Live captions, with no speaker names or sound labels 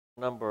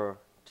Number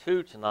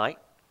 2 tonight.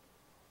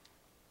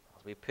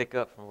 As we pick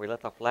up from where we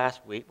left off last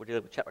week, we're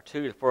dealing with chapter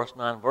 2, the first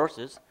 9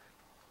 verses,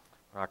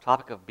 on our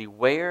topic of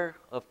beware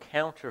of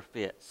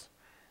counterfeits.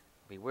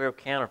 Beware of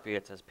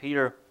counterfeits. As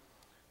Peter,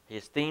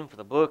 his theme for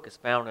the book is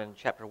found in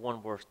chapter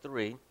 1, verse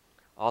 3,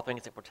 all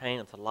things that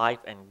pertain unto life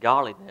and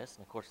godliness.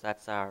 And of course,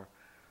 that's our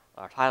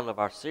title of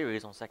our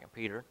series on 2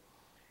 Peter.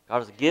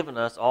 God has given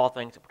us all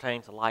things that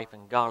pertain to life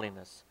and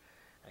godliness.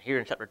 And here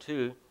in chapter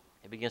 2,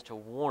 he begins to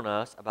warn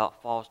us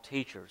about false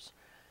teachers,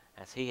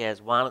 as he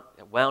has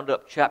wound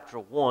up chapter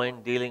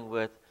 1 dealing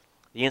with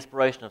the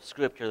inspiration of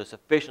Scripture, the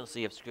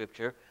sufficiency of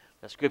Scripture.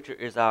 That Scripture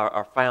is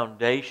our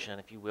foundation,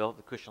 if you will, of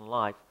the Christian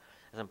life.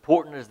 As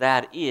important as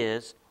that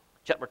is,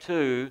 chapter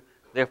 2,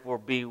 therefore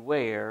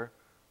beware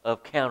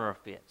of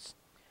counterfeits,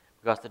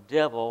 because the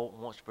devil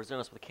wants to present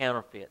us with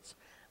counterfeits.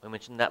 We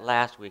mentioned that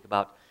last week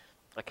about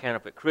a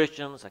counterfeit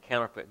Christians, a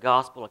counterfeit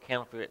gospel, a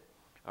counterfeit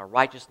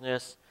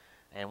righteousness,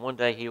 and one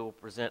day he will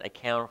present a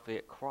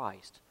counterfeit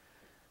Christ.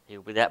 He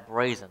will be that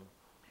brazen.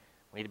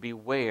 We need to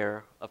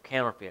beware of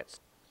counterfeits.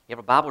 You have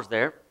our Bibles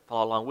there.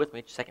 Follow along with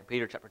me. 2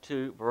 Peter chapter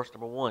 2, verse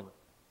number 1.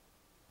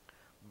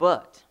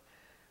 But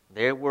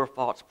there were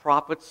false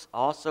prophets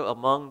also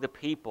among the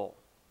people.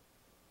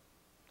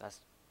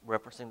 That's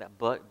referencing that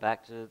but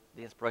back to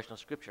the inspiration of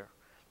Scripture.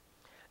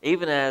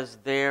 Even as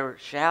there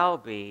shall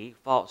be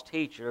false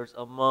teachers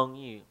among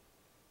you,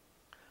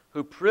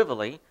 who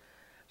privily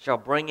shall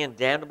bring in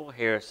damnable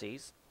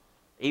heresies,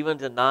 even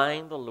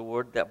denying the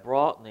Lord that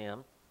bought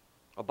them,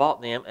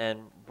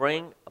 and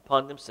bring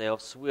upon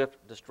themselves swift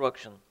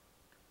destruction.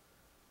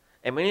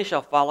 And many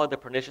shall follow the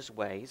pernicious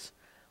ways,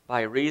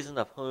 by reason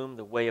of whom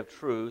the way of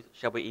truth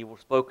shall be evil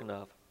spoken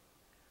of.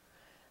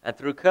 And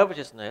through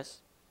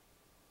covetousness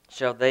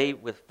shall they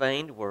with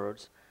feigned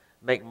words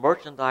make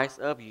merchandise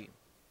of you,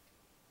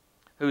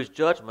 whose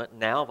judgment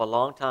now of a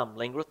long time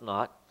lingereth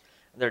not,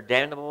 and their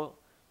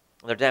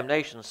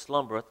damnation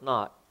slumbereth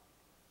not.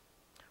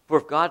 For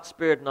if God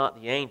spared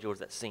not the angels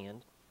that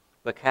sinned,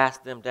 but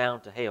cast them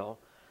down to hell,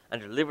 and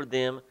delivered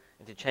them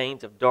into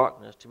chains of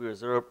darkness to be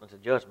reserved unto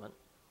judgment,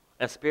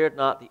 and spared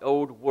not the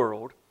old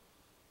world,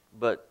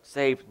 but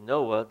saved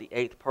Noah, the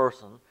 8th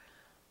person,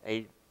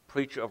 a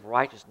preacher of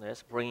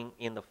righteousness, bringing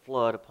in the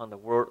flood upon the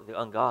world of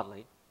the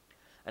ungodly,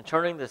 and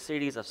turning the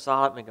cities of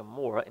Sodom and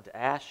Gomorrah into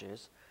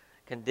ashes,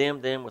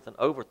 condemned them with an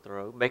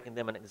overthrow, making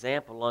them an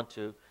example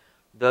unto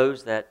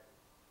those that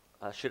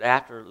should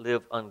after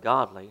live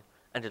ungodly,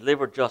 and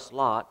delivered just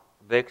Lot,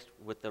 vexed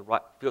with the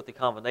filthy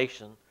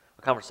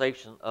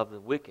conversation of the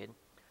wicked,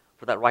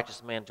 for that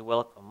righteous man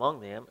dwelleth among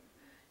them,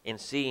 in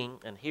seeing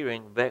and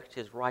hearing vexed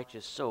his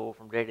righteous soul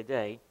from day to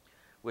day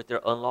with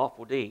their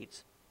unlawful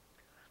deeds.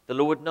 The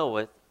Lord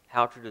knoweth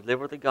how to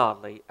deliver the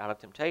godly out of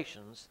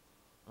temptations,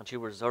 and to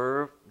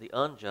reserve the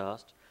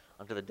unjust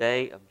unto the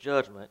day of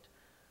judgment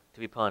to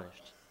be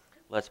punished.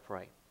 Let's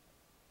pray.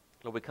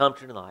 Lord, we come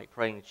to you tonight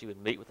praying that you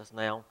would meet with us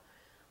now.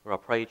 Lord,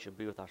 I pray that you would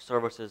be with our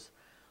services.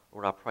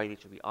 Lord, I pray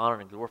that you be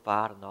honored and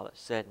glorified in all that's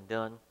said and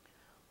done.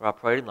 Lord, I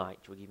pray tonight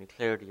you will give me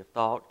clarity of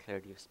thought,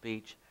 clarity of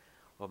speech.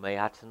 Lord, may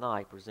I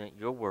tonight present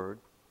your word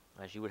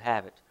as you would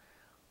have it.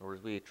 Lord,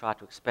 as we try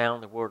to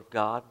expound the word of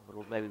God,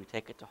 Lord, maybe we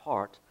take it to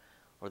heart,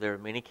 or there are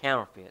many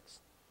counterfeits.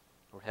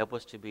 Lord, help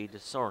us to be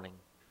discerning.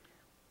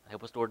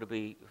 Help us, Lord, to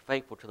be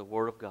faithful to the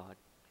word of God.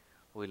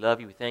 Lord, we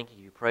love you, we thank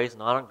you, we praise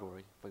and honor and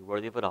glory, for you're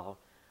worthy of it all.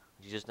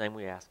 In Jesus' name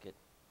we ask it.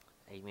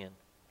 Amen.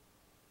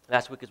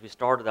 Last week as we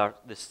started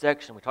this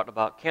section, we talked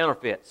about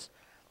counterfeits.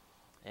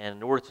 And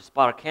in order to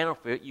spot a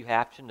counterfeit, you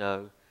have to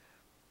know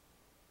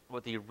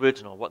what the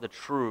original, what the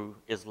true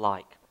is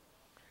like.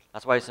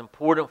 That's why it's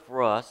important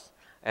for us,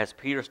 as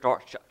Peter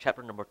starts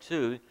chapter number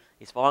 2,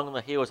 he's following on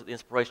the heels of the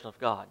inspiration of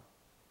God,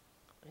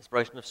 the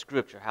inspiration of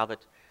Scripture, how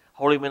that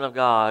holy men of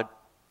God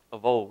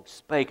of old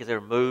spake as they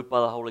were moved by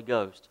the Holy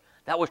Ghost.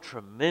 That was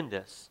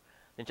tremendous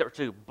in chapter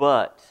 2,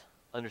 but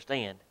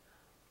understand,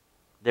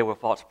 there were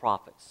false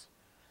prophets.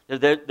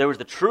 There was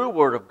the true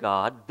word of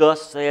God,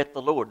 thus saith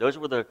the Lord. Those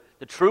were the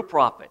true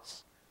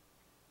prophets.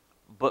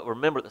 But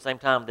remember, at the same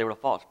time, there were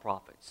false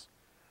prophets.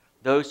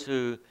 Those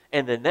who,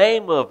 in the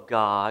name of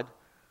God,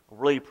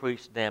 really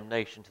preached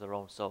damnation to their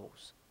own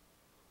souls.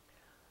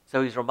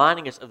 So he's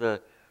reminding us of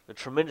the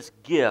tremendous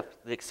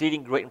gift, the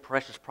exceeding great and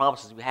precious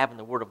promises we have in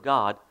the Word of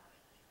God.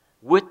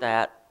 With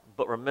that,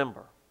 but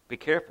remember, be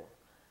careful.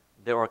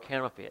 There are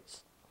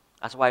counterfeits.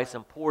 That's why it's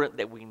important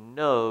that we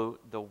know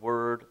the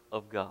Word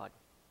of God.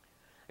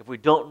 If we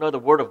don't know the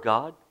Word of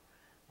God,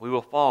 we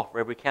will fall for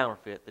every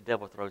counterfeit the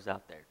devil throws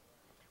out there.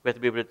 We have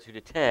to be able to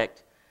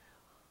detect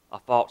a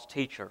false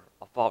teacher,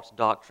 a false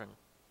doctrine.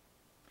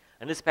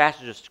 In this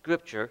passage of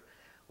Scripture,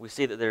 we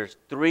see that there's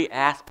 3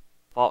 aspects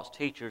of false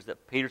teachers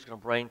that Peter's going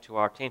to bring to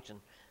our attention.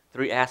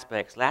 3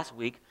 aspects. Last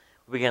week,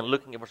 we began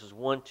looking at verses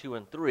 1, 2,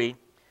 and 3,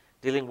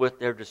 dealing with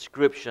their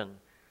description.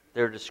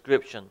 Their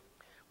description.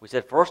 We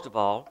said, first of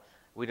all,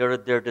 we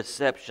noted their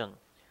deception.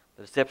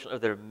 The deception of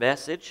their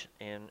message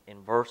in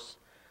verse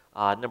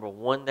number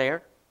 1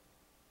 there.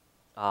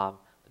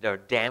 They're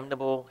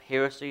damnable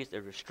heresies.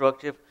 They're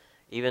destructive.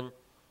 Even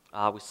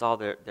we saw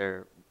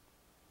their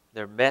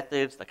Their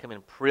methods, they come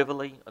in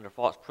privily under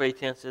false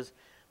pretenses.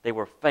 They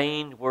were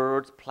feigned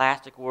words,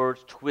 plastic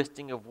words,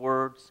 twisting of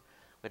words.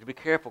 We have to be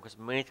careful because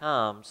many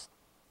times,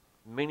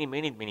 many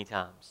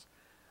times,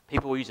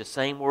 people will use the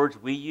same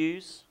words we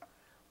use,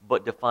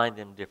 but define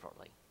them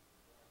differently.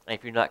 And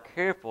if you're not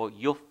careful,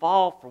 you'll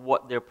fall for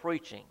what they're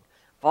preaching,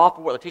 fall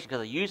for what they're teaching,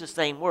 because they use the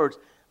same words,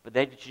 but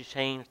they just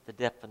change the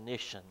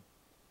definition.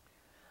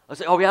 They'll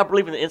say, oh yeah, I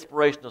believe in the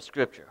inspiration of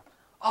Scripture.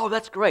 Oh,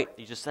 that's great.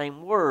 They use the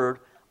same word,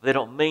 but they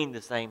don't mean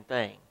the same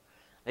thing.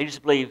 They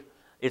just believe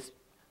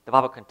the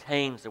Bible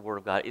contains the Word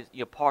of God.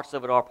 Parts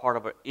of it are, part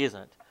of it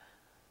isn't.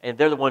 And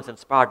they're the ones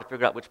inspired to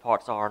figure out which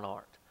parts are and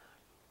aren't.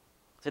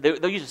 So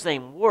they'll use the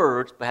same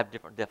words, but have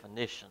different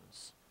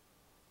definitions.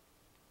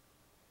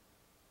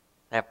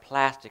 They have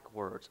plastic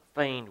words,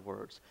 feigned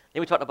words.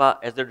 Then we talked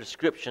about, as their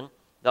description,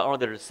 not only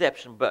their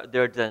deception, but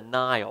their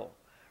denial.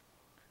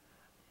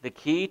 The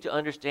key to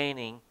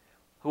understanding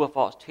who a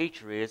false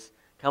teacher is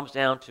comes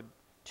down to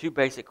two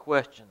basic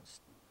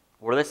questions.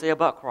 What do they say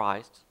about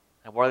Christ,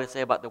 and what do they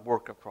say about the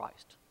work of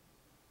Christ?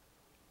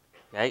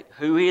 Okay,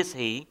 who is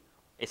he?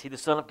 Is he the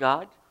Son of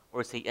God,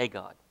 or is he a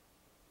God?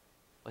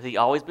 Has he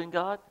always been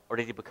God, or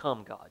did he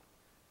become God?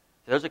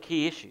 So those are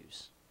key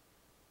issues.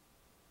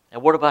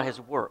 And what about his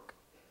work?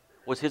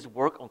 Was his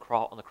work on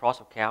the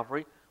cross of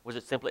Calvary, was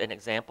it simply an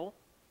example?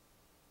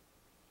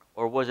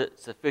 Or was it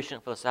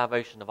sufficient for the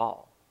salvation of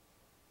all?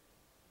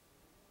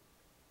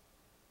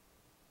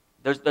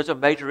 Those are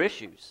major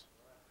issues.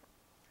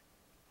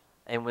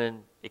 And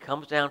when it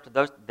comes down to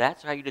those,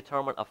 that's how you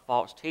determine a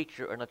false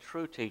teacher and a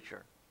true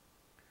teacher.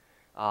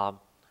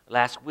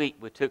 Last week,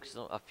 we took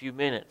a few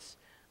minutes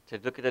to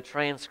look at a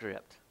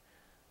transcript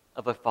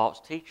of a false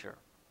teacher.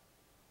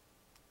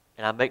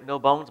 And I make no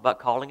bones about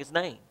calling his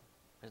name.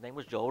 His name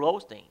was Joel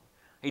Osteen.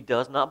 He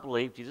does not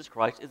believe Jesus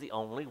Christ is the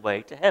only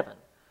way to heaven.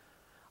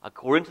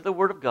 According to the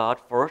Word of God,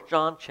 1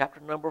 John chapter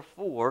number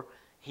 4,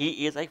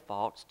 he is a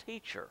false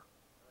teacher.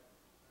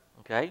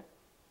 Okay?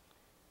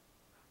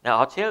 Now,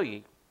 I'll tell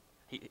you,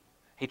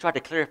 he tried to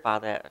clarify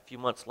that a few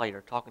months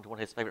later, talking to one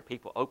of his favorite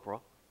people,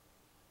 Oprah,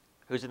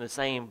 who's in the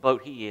same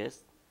boat he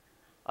is,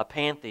 a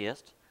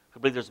pantheist, who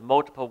believes there's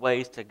multiple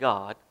ways to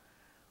God.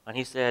 And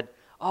he said,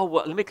 oh,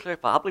 well, let me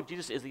clarify. I believe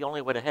Jesus is the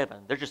only way to heaven.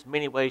 There's just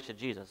many ways to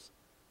Jesus.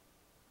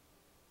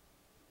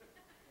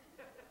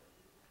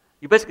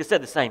 You basically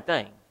said the same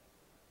thing.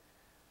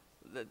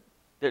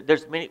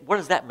 There's many. What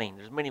does that mean?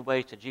 There's many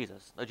ways to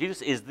Jesus. No,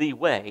 Jesus is the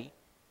way.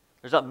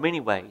 There's not many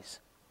ways.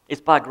 It's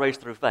by grace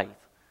through faith.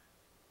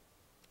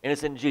 And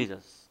it's in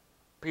Jesus.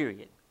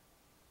 Period.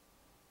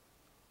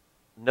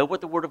 Know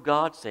what the Word of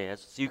God says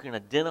so you can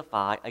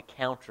identify a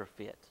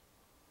counterfeit.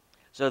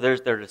 So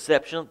there's their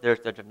deception,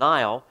 there's their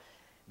denial.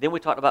 Then we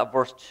talked about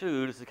verse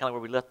 2. This is kind of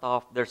where we left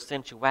off, their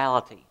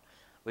sensuality.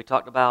 We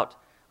talked about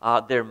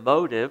their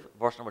motive,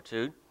 verse number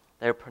 2,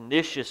 their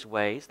pernicious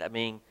ways. That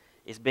means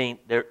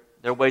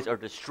their ways are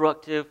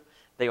destructive.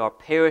 They are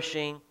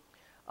perishing.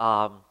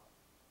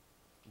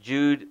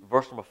 Jude,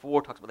 verse number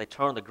 4, talks about they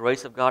turn the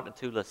grace of God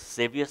into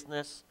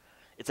lasciviousness.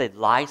 It's a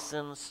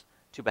license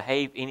to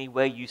behave any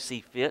way you see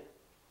fit.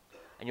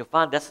 And you'll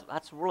find that's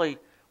really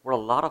where a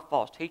lot of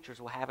false teachers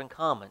will have in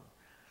common.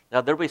 Now,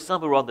 there'll be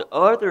some who are on the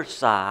other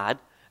side,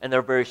 and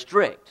they're very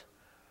strict.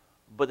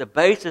 But the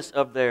basis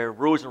of their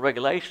rules and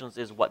regulations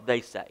is what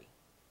they say.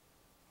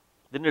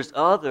 Then there's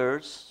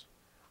others,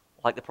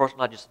 like the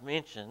person I just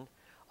mentioned.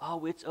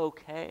 Oh, it's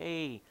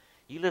okay.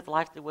 You live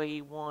life the way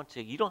you want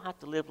to. You don't have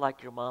to live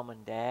like your mom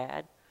and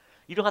dad.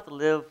 You don't have to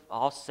live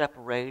all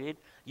separated.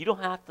 You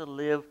don't have to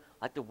live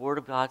like the Word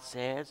of God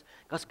says,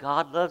 because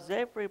God loves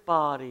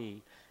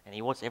everybody. And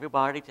He wants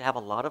everybody to have a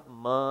lot of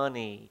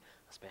money,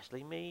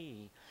 especially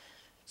me.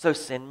 So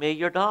send me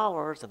your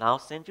dollars, and I'll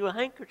send you a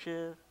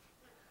handkerchief.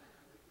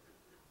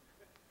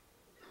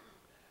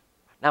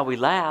 Now, we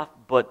laugh,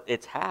 but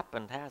it's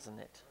happened, hasn't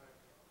it?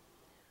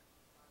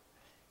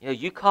 You know,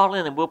 you call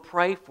in and we'll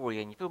pray for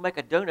you. And if you'll make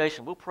a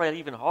donation, we'll pray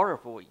even harder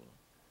for you.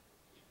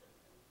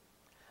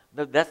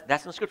 No, that's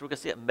in the Scripture. We can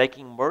see it,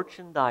 making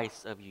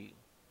merchandise of you.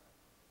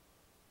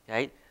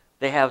 Okay?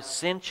 They have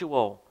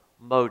sensual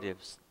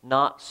motives,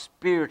 not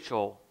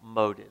spiritual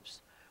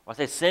motives. When I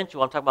say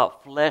sensual, I'm talking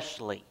about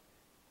fleshly,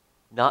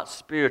 not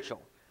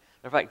spiritual.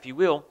 In fact, if you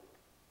will,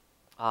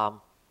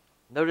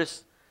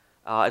 notice,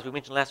 as we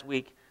mentioned last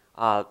week,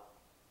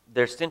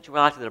 their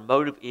sensuality, their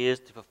motive is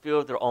to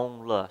fulfill their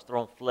own lust, their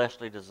own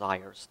fleshly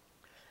desires.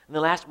 And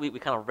then last week we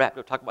kind of wrapped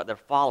up talking about their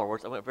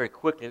followers. I went very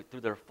quickly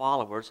through their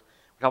followers.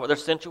 We talked about their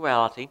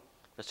sensuality.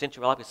 The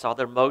sensuality saw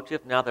their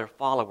motive, now their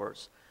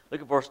followers.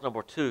 Look at verse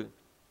number 2.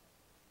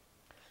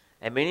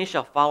 And many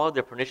shall follow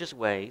their pernicious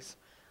ways,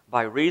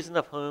 by reason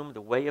of whom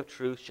the way of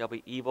truth shall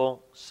be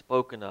evil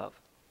spoken of.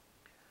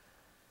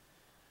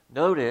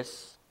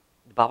 Notice,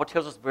 the Bible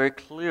tells us very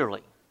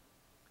clearly,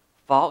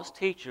 false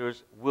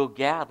teachers will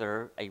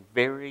gather a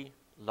very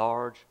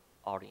large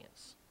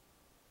audience.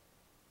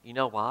 You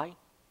know why?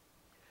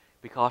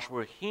 Because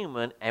we're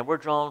human and we're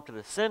drawn to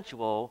the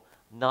sensual,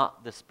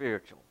 not the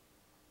spiritual.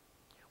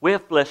 We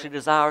have fleshly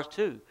desires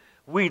too.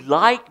 We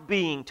like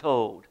being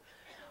told,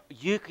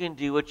 you can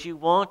do what you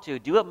want to.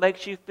 Do what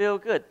makes you feel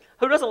good.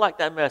 Who doesn't like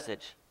that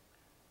message?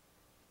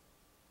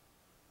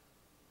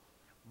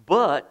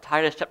 But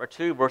Titus chapter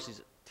 2,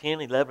 verses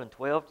 10, 11, and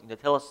 12,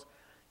 tell us,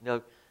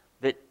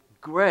 that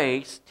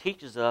grace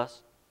teaches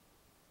us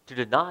to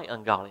deny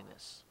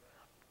ungodliness.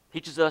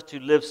 Teaches us to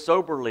live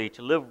soberly,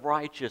 to live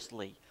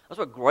righteously. That's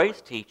what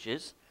grace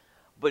teaches.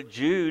 But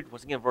Jude,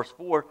 once again, verse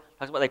 4,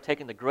 talks about they've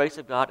taken the grace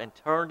of God and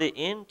turned it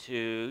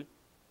into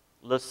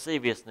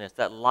lasciviousness,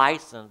 that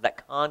license,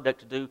 that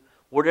conduct to do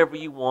whatever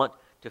you want,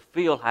 to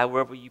feel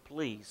however you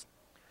please.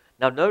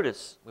 Now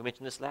notice, we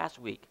mentioned this last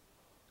week,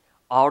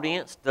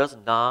 audience does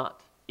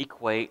not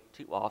equate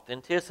to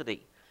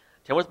authenticity.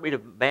 Turn with me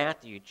to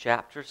Matthew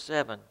chapter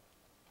 7.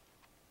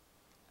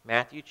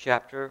 Matthew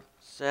chapter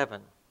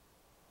 7,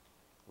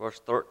 verse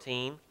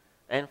 13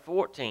 and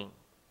 14.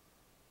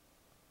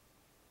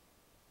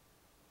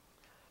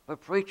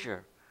 But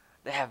preacher,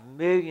 they have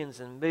millions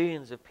and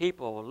millions of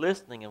people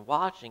listening and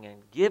watching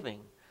and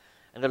giving,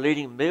 and they're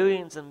leading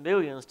millions and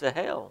millions to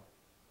hell.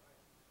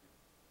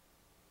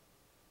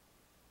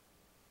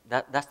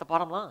 That's the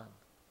bottom line.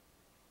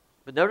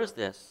 But notice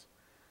this.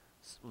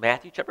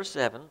 Matthew chapter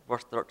 7,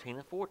 verse 13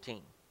 and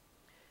 14.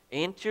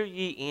 Enter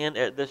ye in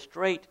at the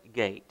strait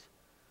gate,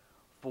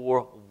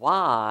 for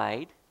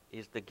wide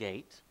is the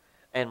gate,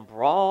 and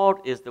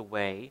broad is the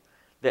way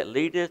that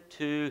leadeth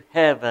to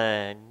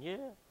heaven. Yeah.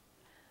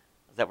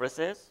 Is that what it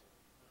says?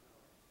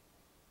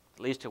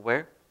 It leads to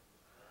where?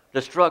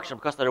 Destruction,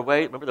 because the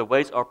way, remember, the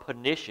ways are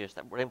pernicious.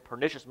 That word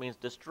pernicious means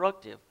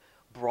destructive.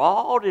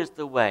 Broad is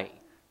the way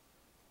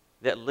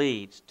that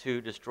leads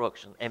to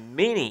destruction, and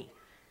many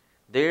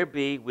there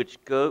be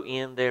which go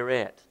in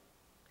thereat.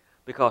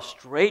 Because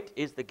strait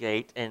is the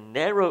gate, and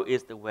narrow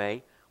is the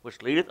way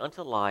which leadeth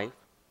unto life,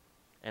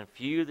 and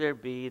few there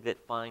be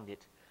that find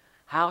it.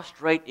 How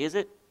strait is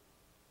it?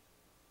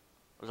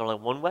 There's only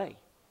one way.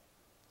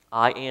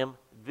 I am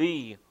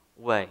the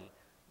way,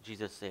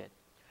 Jesus said.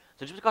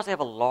 So just because they have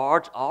a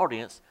large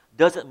audience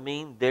doesn't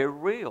mean they're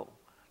real.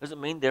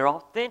 Doesn't mean they're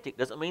authentic.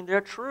 Doesn't mean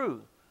they're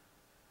true.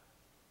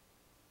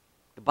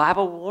 The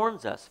Bible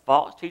warns us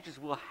false teachers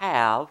will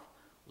have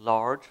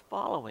large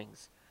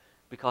followings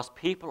because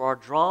people are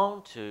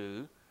drawn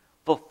to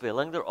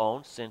fulfilling their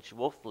own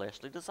sensual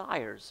fleshly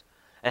desires.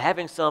 And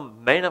having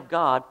some man of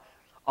God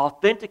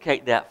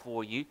authenticate that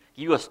for you,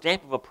 give you a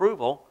stamp of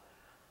approval,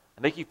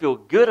 and make you feel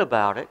good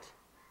about it.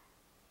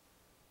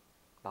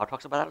 The Bible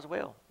talks about that as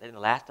well. That in the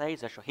last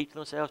days they shall heap to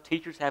themselves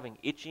teachers having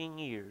itching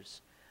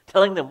ears,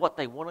 telling them what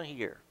they want to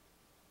hear.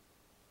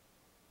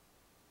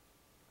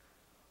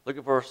 Look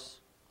at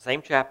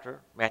same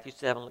chapter, Matthew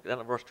 7, look down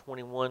at verse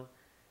 21.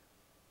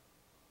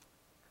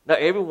 Now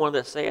everyone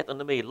that saith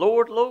unto me,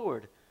 Lord,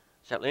 Lord,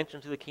 shall enter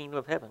into the kingdom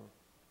of heaven.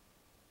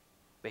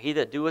 But he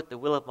that doeth the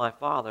will of my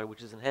Father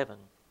which is in heaven.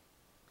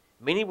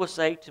 Many will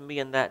say to me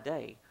in that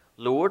day,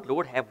 Lord,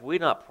 Lord, have we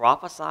not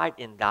prophesied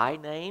in thy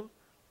name?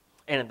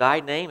 And in thy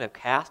name have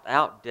cast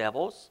out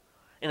devils?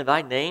 And in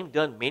thy name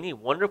done many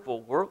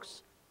wonderful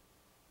works?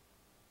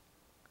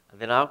 And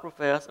then I will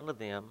profess unto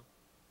them,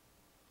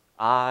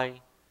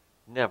 I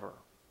never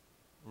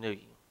knew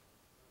you.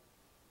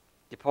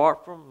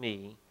 Depart from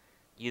me,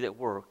 ye that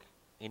work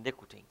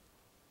iniquity.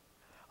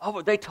 Oh,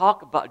 but they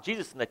talk about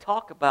Jesus and they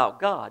talk about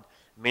God.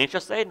 Many shall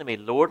say unto me,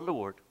 Lord,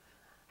 Lord,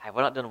 have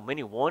I not done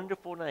many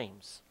wonderful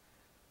names?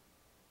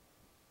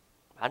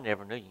 I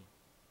never knew you.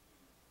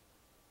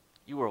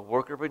 You were a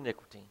worker of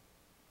iniquity.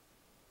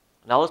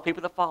 And all those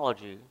people that followed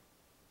you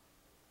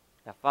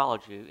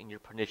in your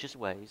pernicious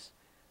ways,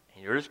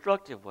 in your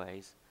destructive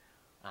ways,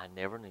 I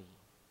never knew you.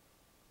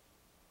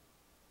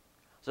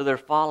 So they're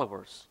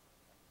followers.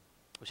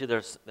 We see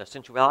their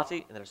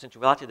sensuality,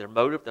 their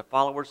motive, their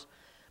followers.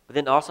 But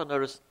then also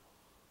notice,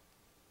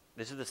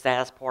 this is the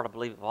saddest part, I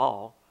believe, of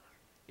all,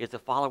 is the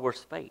follower's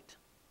fate.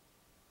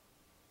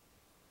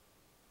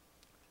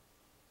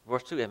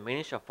 Verse 2, and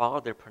many shall follow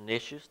their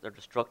pernicious, their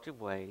destructive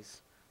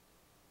ways,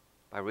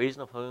 by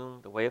reason of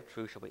whom the way of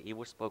truth shall be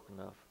evil spoken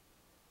of.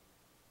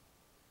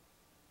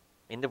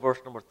 Into verse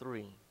number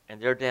 3,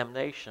 and their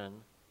damnation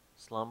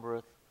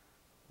slumbereth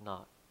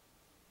not.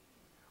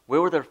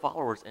 Where will their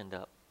followers end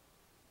up?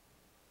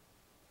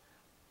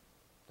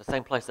 The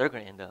same place they're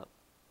going to end up.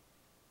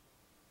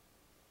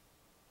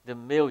 The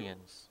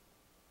millions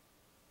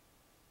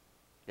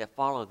that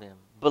follow them,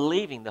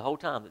 believing the whole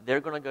time that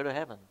they're going to go to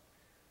heaven,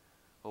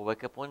 will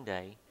wake up one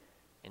day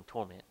in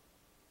torment.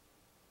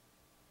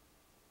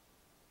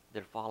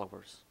 Their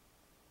followers.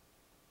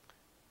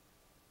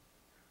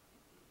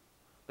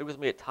 Look with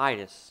me at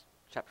Titus,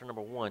 chapter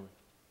number 1.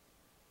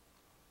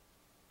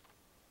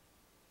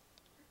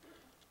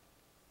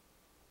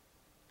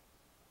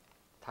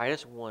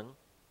 Titus 1.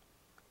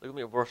 Look at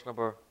me at verse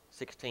number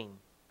 16.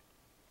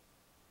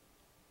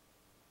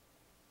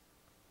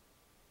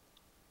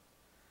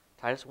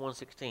 Titus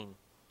 1:16.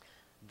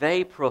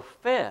 They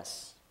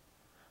profess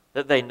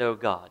that they know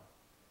God.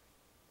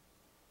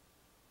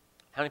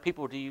 How many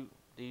people do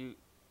you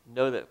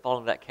know that fall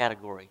into that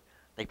category?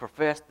 They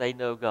profess they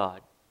know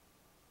God.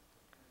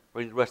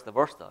 Read the rest of the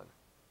verse though.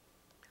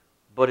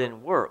 But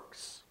in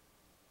works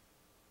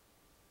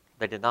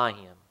they deny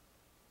him,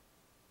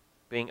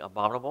 being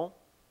abominable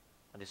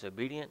and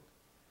disobedient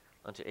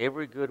unto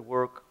every good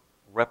work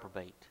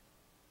reprobate.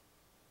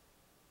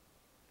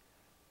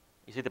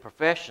 You see, the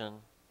profession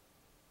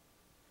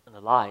and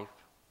the life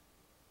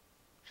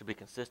should be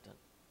consistent.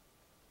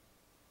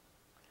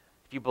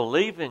 If you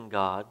believe in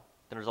God,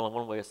 then there's only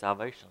one way of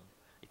salvation.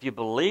 If you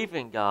believe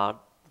in God,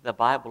 the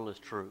Bible is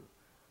true.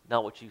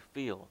 Not what you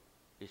feel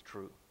is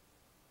true.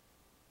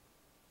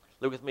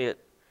 Look with me at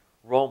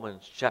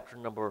Romans chapter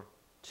number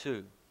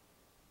 2.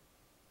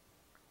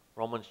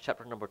 Romans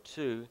chapter number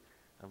 2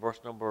 and verse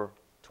number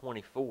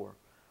 24.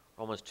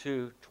 Romans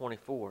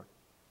 2:24.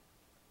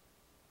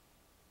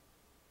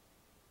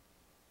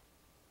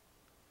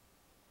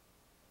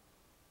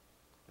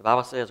 The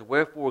Bible says,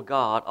 wherefore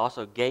God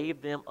also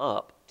gave them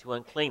up to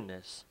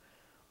uncleanness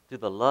through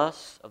the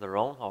lusts of their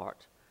own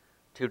heart,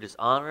 to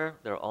dishonor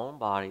their own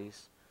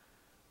bodies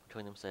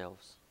between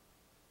themselves.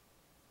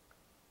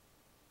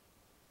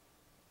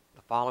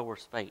 The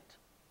follower's fate,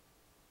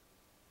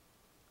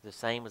 the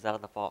same as that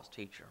of the false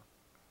teacher.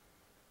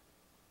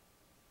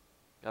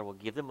 God will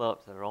give them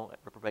up to their own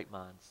reprobate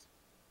minds.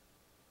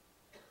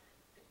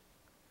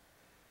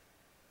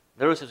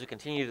 Notice as we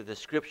continue the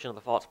description of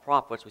the false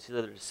prophets, we see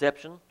their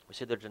deception, we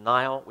see their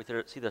denial, we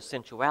see their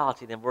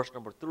sensuality. Then verse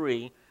number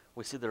 3,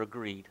 we see their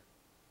greed.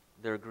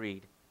 Their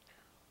greed.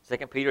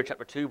 2 Peter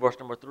chapter 2, verse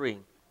number 3.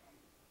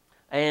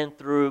 And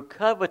through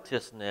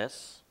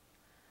covetousness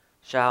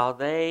shall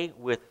they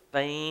with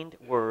feigned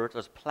words,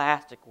 those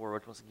plastic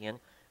words once again,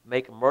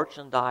 make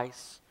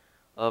merchandise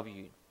of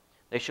you.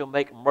 They shall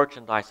make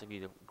merchandise of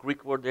you. The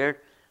Greek word there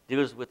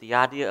deals with the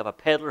idea of a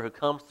peddler who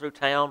comes through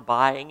town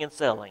buying and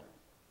selling.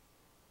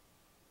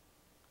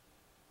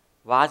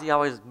 Why is he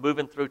always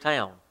moving through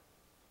town?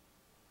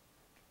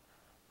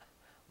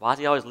 Why does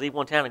he always leave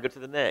one town and go to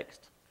the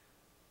next?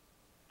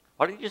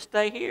 Why don't you just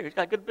stay here? He's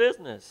got good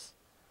business.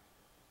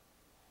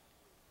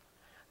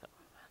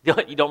 They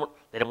don't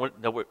want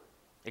to know where.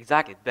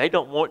 Exactly. They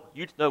don't want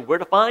you to know where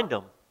to find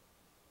them.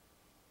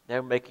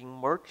 They're making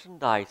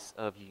merchandise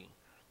of you.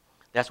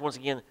 That's once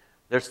again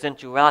their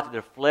sensuality,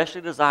 their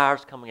fleshly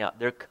desires coming out,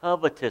 their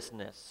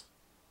covetousness.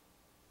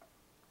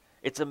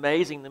 It's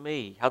amazing to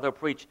me how they'll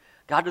preach,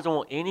 God doesn't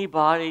want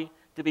anybody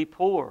to be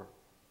poor.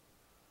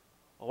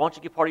 Well, why don't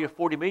you give part of your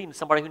 40 million to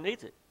somebody who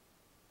needs it?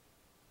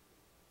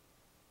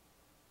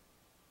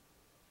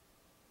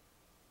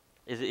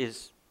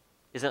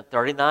 Isn't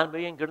 39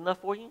 million good enough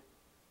for you?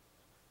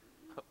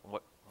 Why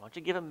don't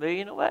you give $1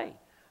 million away?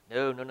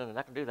 No, they're not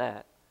going to do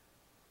that.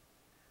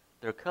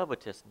 Their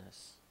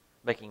covetousness,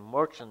 making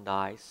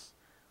merchandise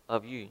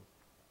of you.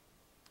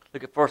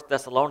 Look at 1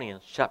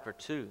 Thessalonians chapter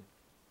 2.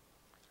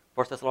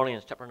 1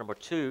 Thessalonians chapter number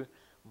 2,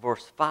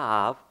 verse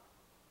 5.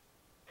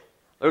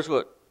 There's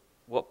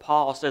what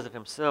Paul says of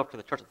himself to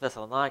the church of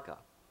Thessalonica.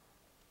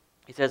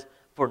 He says,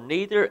 for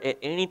neither at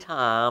any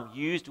time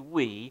used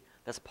we,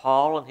 that's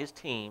Paul and his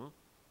team,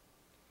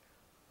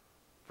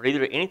 for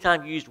neither at any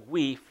time used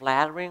we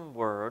flattering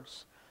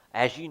words,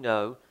 as you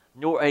know,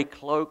 nor a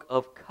cloak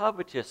of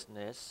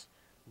covetousness.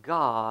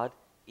 God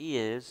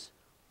is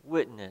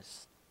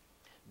witness.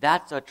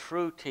 That's a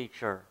true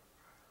teacher.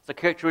 It's a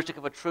characteristic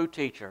of a true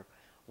teacher.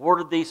 What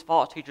are these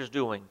false teachers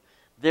doing?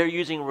 They're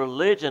using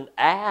religion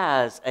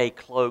as a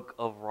cloak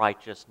of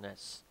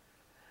righteousness.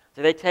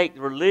 So they take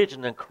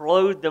religion and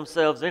clothe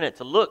themselves in it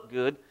to look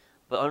good,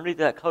 but underneath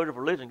that coat of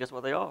religion, guess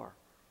what they are?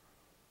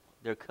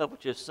 They're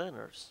covetous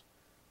sinners,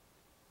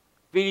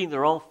 feeding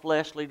their own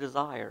fleshly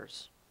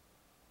desires.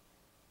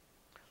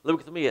 Look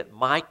with me at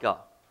Micah.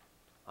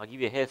 I'll give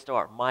you a head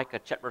start.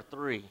 Micah chapter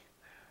 3,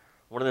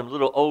 one of them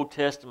little Old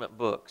Testament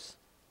books.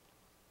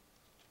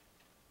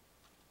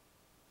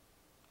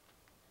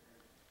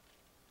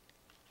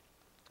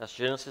 That's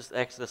Genesis,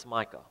 Exodus,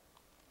 Micah.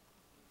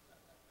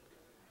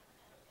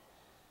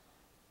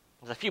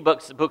 There's a few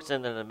books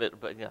in there in the middle,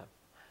 but yeah,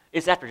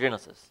 it's after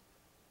Genesis.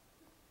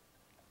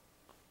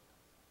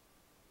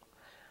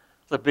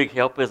 It's a big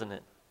help, isn't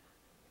it?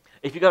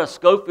 If you got a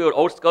Schofield,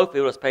 old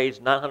Schofield, it's page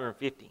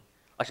 950.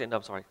 Actually, no,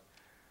 I'm sorry.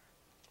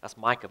 That's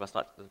Micah, but that's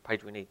not the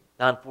page we need.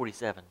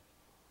 947.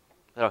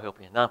 That'll help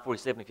you.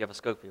 947 if you have a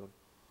Schofield.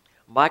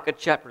 Micah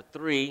chapter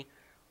 3,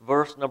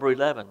 verse number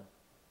 11.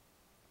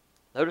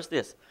 Notice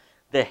this.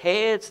 The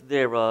heads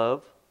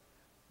thereof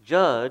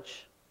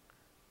judge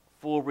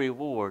for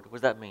reward. What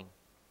does that mean?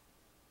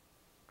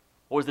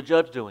 What was the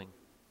judge doing?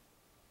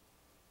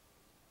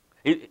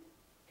 He's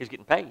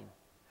getting paid.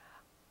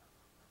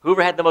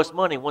 Whoever had the most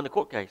money won the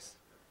court case.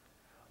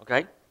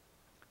 Okay?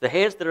 The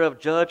heads thereof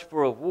judge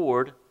for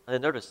reward. And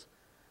then notice,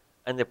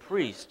 and the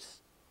priests.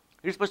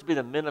 You're supposed to be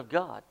the men of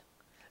God.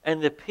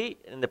 And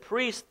the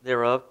priests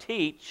thereof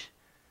teach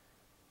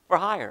for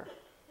hire.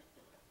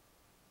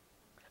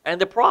 And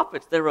the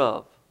prophets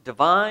thereof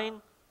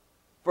divine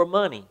for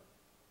money.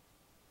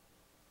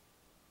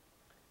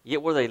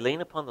 Yet will they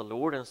lean upon the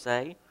Lord and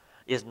say,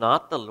 is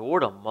not the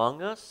Lord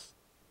among us?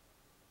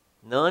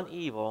 None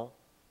evil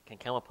can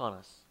come upon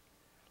us.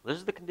 This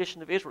is the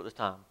condition of Israel at this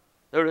time.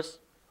 Notice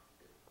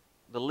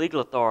the legal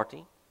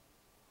authority.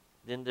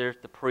 Then there's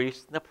the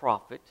priest and the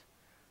prophet.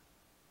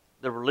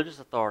 the religious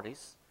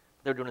authorities,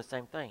 they were doing the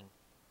same thing.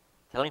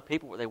 Telling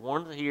people what they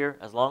wanted to hear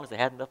as long as they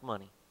had enough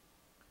money.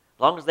 As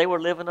long as they were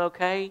living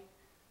okay,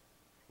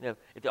 if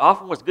the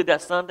offering was good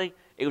that Sunday,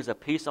 it was a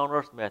peace on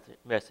earth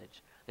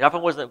message. The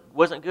offering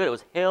wasn't good, it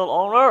was hell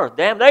on earth,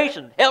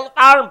 damnation, hell,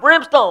 fire, and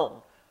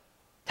brimstone.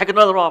 Take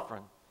another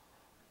offering.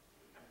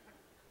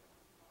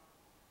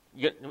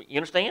 You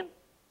understand?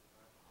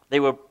 They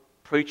were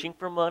preaching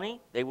for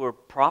money. They were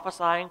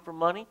prophesying for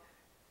money.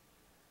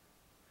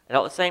 And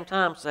at the same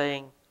time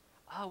saying,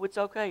 oh, it's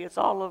okay. It's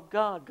all of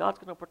God. God's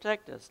going to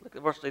protect us. Look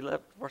at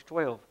verse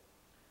 12.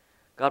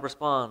 God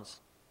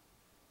responds,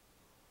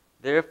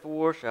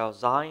 therefore shall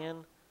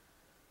Zion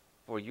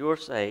for your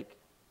sake,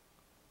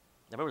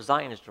 now remember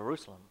Zion is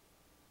Jerusalem,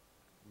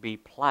 be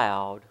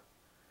plowed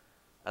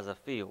as a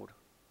field.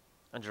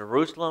 And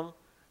Jerusalem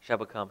shall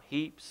become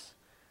heaps,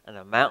 and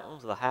the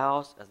mountains of the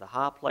house as the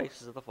high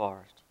places of the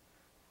forest.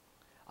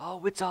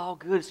 Oh, it's all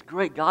good. It's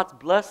great. God's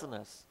blessing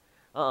us.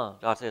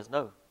 God says,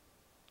 no.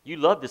 You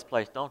love this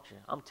place, don't you?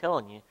 I'm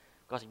telling you,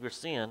 because of your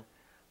sin,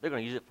 they're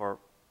going to use it for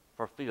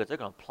fields. They're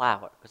going to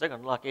plow it, because they're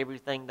going to knock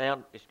everything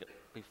down. It's going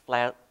to be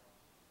flat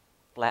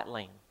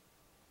land.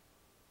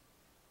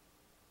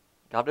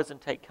 God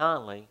doesn't take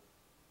kindly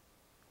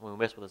when we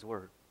mess with His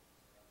Word.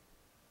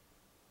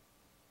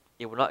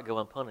 It will not go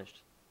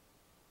unpunished.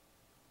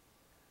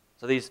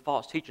 So these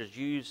false teachers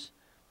use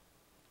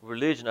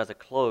religion as a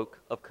cloak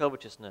of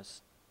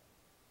covetousness.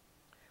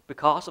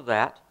 Because of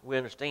that, we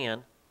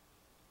understand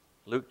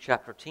Luke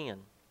chapter 10,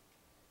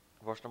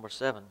 verse number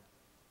 7.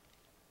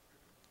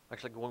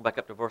 Actually, going back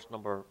up to verse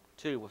number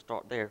 2, we'll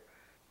start there.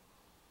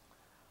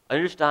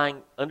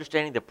 Understanding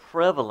the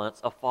prevalence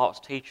of false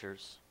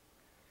teachers.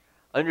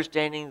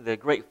 Understanding the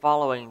great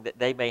following that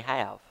they may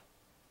have.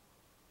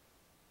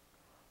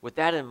 With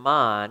that in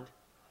mind,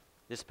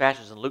 this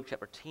passage in Luke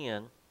chapter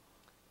 10,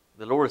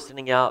 the Lord is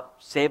sending out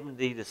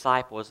 70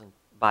 disciples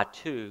by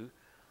two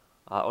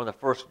on the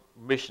first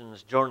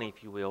missions journey,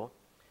 if you will.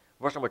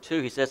 Verse number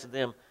 2, He says to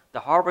them,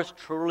 the harvest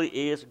truly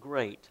is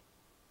great,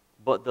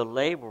 but the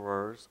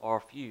laborers are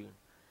few.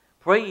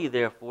 Pray ye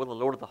therefore the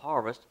Lord of the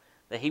harvest,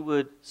 that He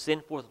would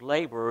send forth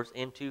laborers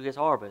into His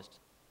harvest.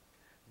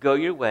 Go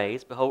your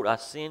ways, behold, I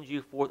send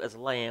you forth as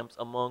lambs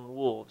among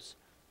wolves.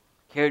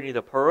 Carry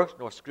neither purse,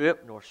 nor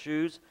scrip, nor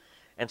shoes,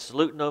 and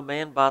salute no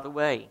man by the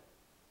way.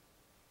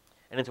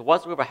 And into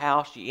whatsoever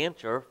house ye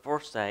enter,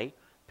 first say,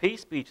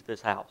 peace be to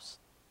this house.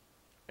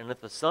 And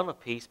if the Son of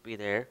peace be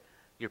there,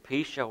 your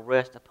peace shall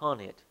rest upon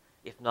it.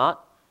 If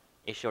not,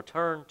 it shall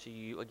turn to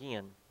you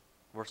again.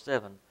 Verse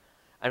 7.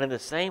 And in the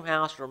same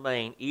house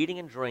remain, eating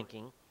and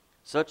drinking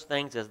such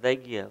things as they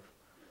give.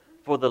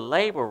 For the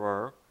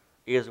laborer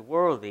is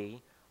worthy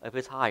of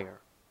his hire.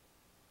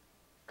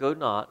 Go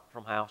not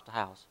from house to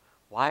house.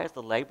 Why is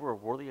the laborer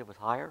worthy of his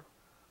hire?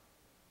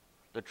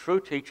 The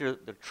true teacher,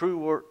 the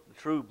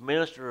true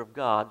minister of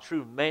God,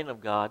 true man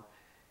of God,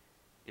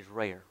 is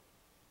rare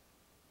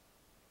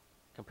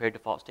compared to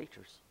false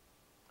teachers.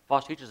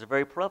 False teachers are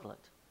very prevalent.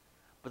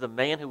 But the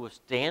man who will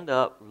stand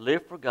up,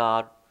 live for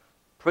God,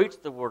 preach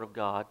the Word of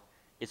God,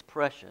 is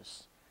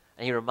precious.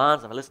 And he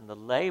reminds them, listen, the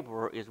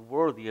laborer is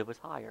worthy of his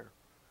hire.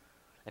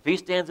 If he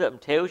stands up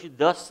and tells you,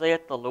 thus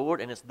saith the Lord,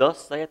 and it's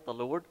thus saith the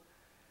Lord,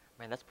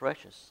 man, that's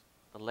precious.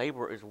 The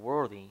laborer is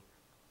worthy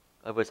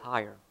of his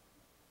hire.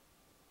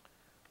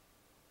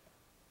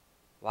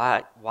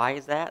 Why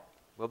is that?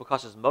 Well,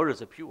 because his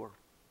motives are pure.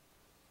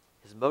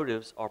 His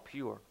motives are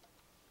pure.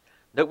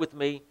 Note with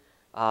me,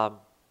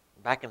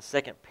 back in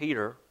 2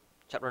 Peter,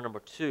 chapter number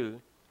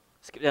 2,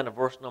 skip down to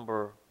verse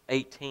number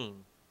 18.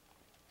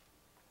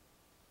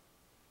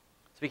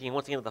 Speaking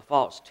once again of the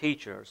false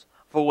teachers.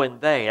 For when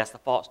they, that's the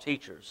false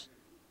teachers.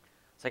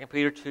 2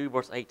 Peter 2,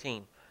 verse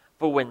 18.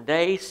 For when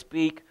they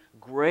speak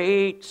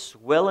great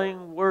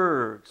swelling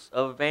words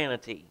of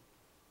vanity,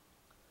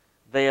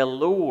 they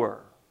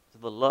allure to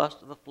the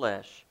lust of the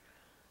flesh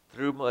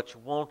through much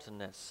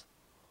wantonness.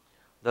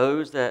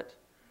 Those that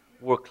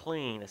were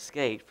clean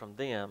escaped from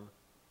them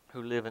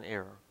who live in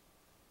error.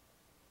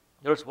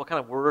 Notice what kind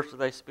of words do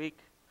they speak?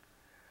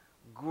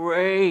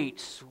 Great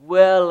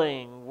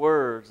swelling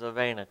words of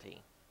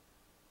vanity.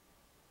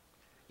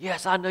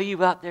 Yes, I know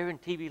you out there in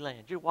TV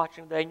land. You're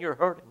watching today and you're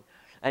hurting.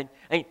 And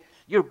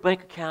your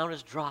bank account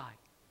is dry.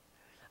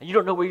 And you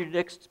don't know where your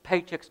next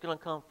paycheck's going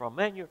to come from.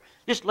 Man,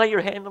 just lay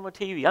your hand on the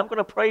TV. I'm going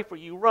to pray for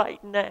you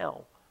right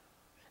now.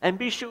 And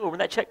be sure when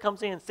that check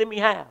comes in, send me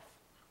half.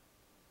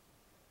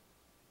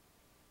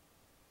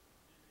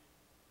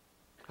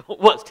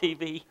 What's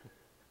TV?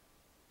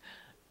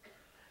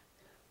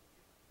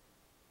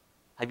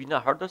 Have you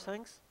not heard those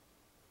things?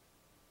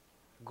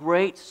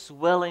 Great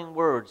swelling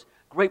words,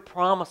 great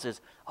promises.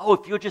 Oh,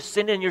 if you'll just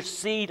send in your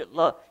seed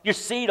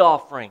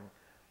offering,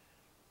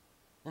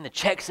 and the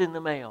check's in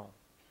the mail.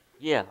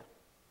 Yeah,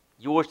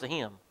 yours to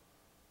Him.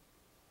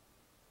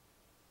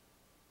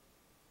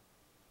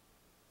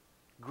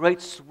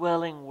 Great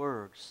swelling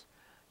words.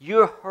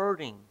 You're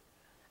hurting,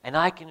 and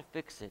I can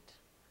fix it.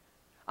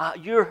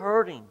 You're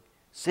hurting.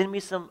 Send me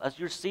some as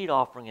your seed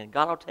offering, and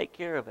God will take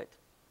care of it.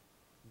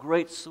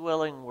 Great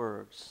swelling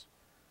words.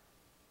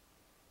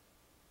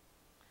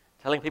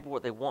 telling people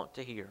what they want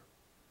to hear.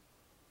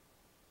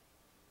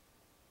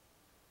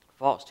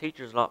 False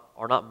teachers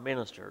are not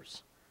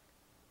ministers.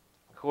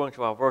 According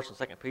to our verse in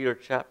 2 Peter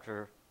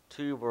chapter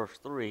 2, verse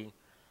 3,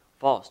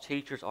 false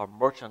teachers are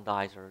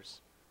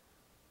merchandisers,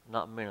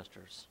 not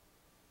ministers.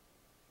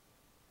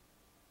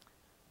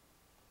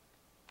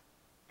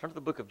 Turn to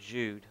the book of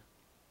Jude.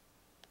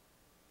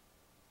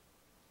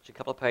 It's a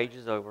couple of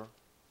pages over.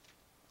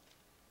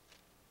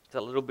 It's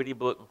that little bitty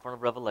book in front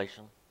of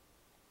Revelation.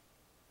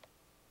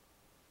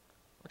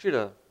 I want you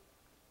to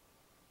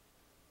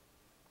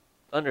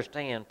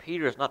understand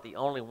Peter is not the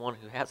only one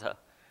who has a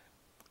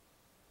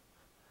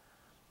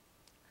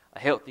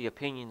healthy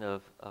opinion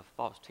of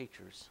false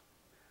teachers.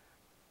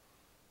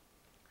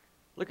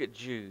 Look at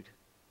Jude.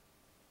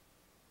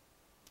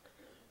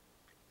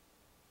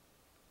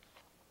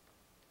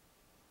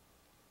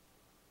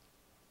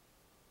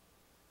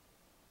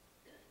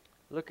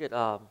 Look at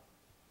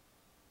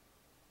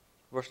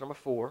verse number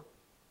 4.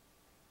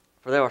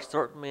 For there are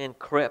certain men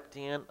crept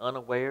in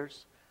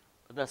unawares.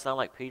 Doesn't that sound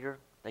like Peter?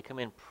 They come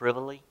in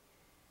privily,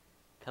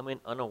 come in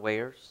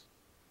unawares.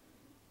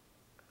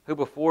 Who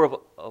before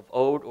of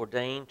old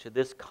ordained to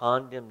this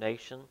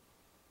condemnation.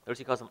 Notice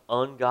he calls them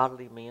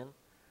ungodly men,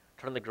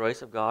 turning the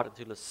grace of God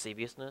into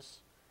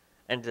lasciviousness,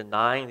 and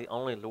denying the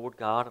only Lord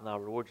God and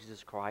our Lord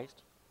Jesus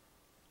Christ.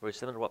 Very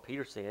similar to what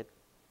Peter said.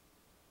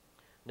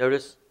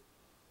 Notice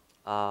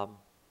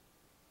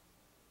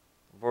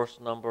verse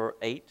number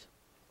 8.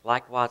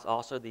 Likewise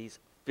also these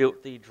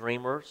filthy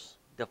dreamers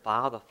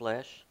defile the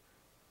flesh,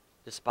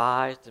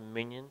 despise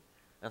dominion,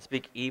 and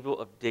speak evil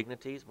of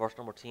dignities. Verse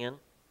number 10.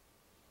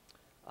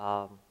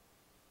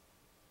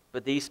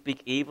 But these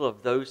speak evil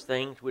of those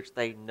things which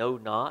they know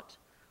not.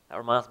 That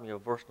reminds me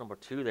of verse number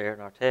 2 there in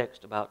our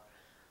text about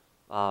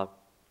by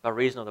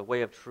reason of the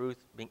way of truth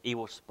being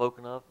evil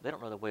spoken of. They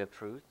don't know the way of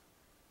truth.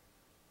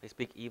 They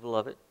speak evil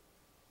of it.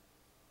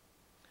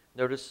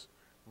 Notice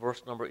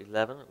verse number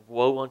 11.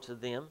 Woe unto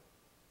them.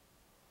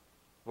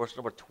 Verse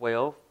number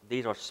 12.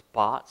 These are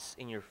spots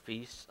in your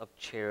feasts of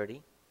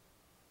charity.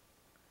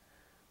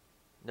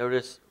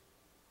 Notice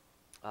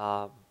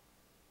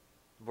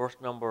verse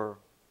number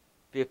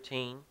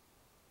 15.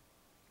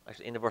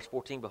 Actually, into verse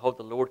 14. Behold,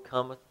 the Lord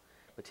cometh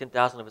with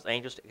 10,000 of his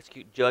angels to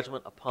execute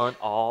judgment upon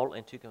all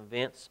and to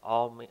convince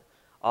all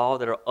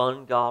that are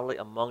ungodly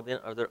among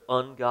them of their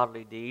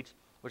ungodly deeds,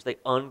 which they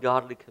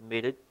ungodly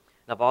committed,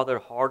 and of all their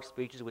hard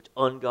speeches which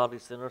ungodly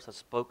sinners have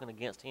spoken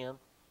against him.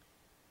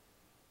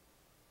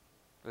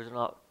 Those are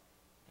not,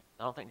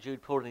 I don't think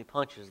Jude pulled any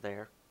punches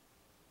there.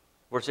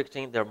 Verse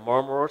 16, they're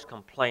murmurers,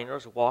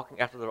 complainers, walking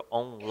after their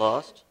own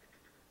lust,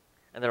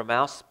 and their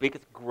mouth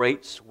speaketh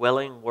great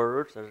swelling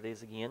words, there it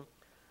is again,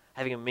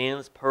 having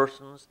men's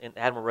persons in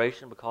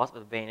admiration because of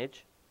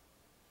advantage.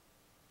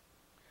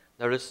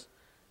 Notice,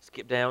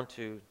 skip down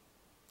to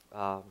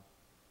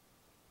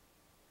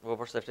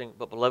verse 17.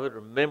 But beloved,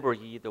 remember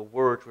ye the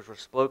words which were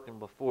spoken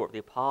before the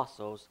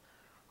apostles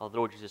of the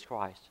Lord Jesus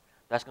Christ.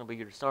 That's going to be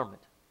your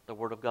discernment, the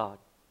Word of God.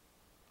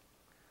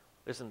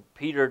 Listen,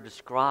 Peter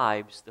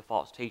describes the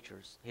false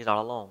teachers. He's not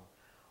alone.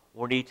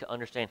 We need to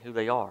understand who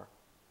they are.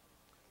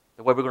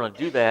 The way we're going to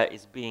do that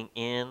is being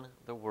in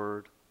the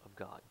Word of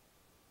God,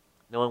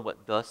 knowing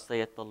what thus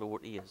saith the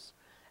Lord is.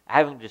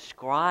 Having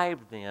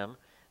described them,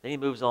 then he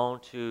moves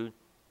on to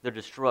their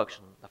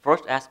destruction. The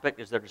first aspect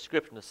is their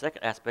description. The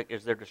second aspect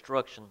is their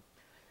destruction.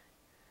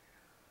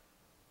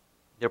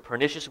 Their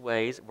pernicious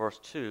ways, verse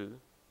 2.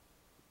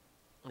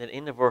 And then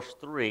into verse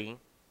 3,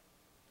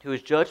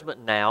 whose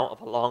judgment now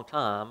of a long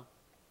time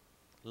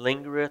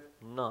lingereth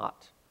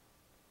not,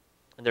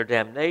 and their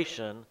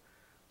damnation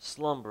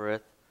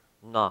slumbereth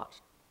not.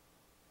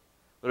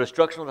 The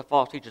destruction of the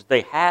false teachers.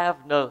 They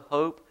have no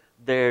hope.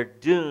 Their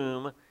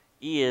doom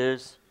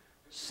is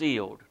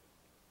sealed.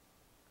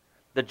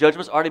 The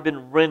judgment's already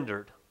been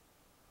rendered.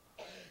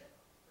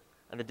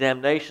 And the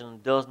damnation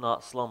does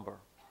not slumber.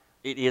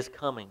 It is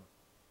coming.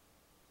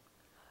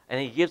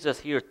 And he gives us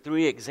here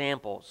 3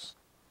 examples.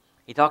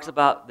 He talks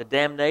about the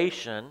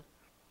damnation,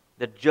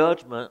 the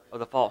judgment of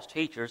the false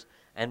teachers,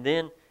 and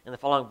then in the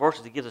following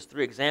verses he gives us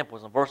 3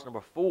 examples. In verse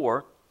number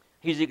 4,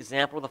 he's the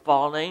example of the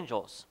fallen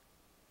angels.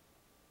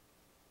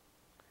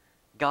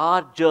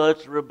 God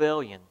judged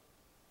rebellion.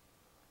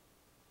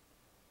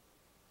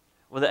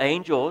 When the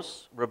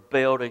angels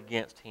rebelled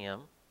against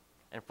him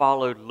and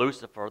followed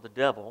Lucifer, the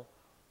devil,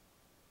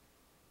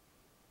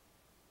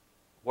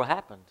 what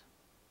happened?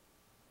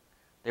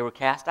 They were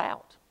cast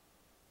out.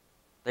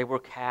 They were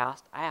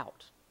cast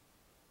out.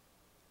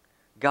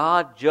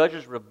 God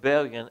judges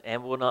rebellion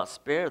and will not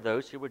spare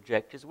those who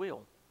reject his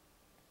will.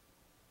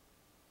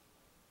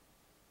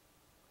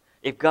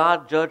 If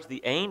God judged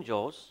the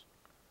angels,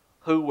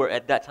 who were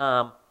at that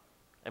time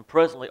and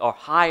presently are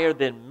higher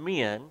than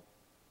men,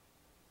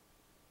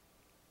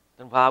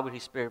 then why would he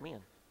spare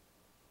men?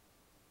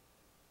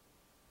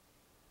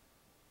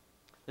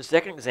 The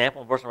second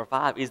example in verse number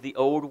 5 is the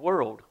old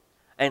world.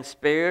 And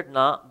spared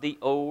not the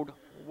old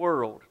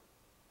world,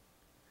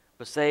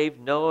 but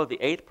saved Noah, the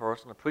 8th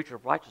person, a preacher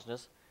of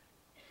righteousness,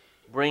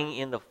 bringing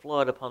in the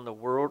flood upon the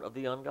world of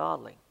the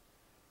ungodly.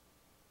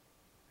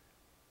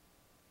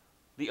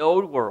 the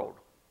old world.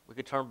 We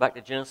could turn back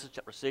to Genesis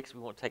chapter 6.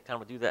 We won't take time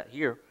to do that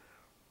here.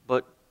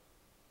 But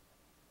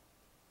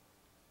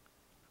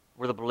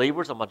were the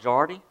believers a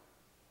majority?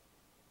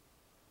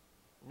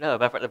 No.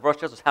 Matter of fact, the verse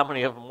tells us how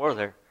many of them were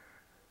there.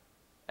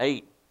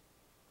 8.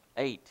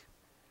 8.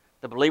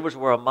 The believers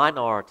were a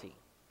minority.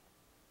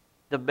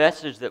 The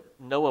message that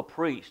Noah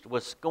preached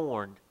was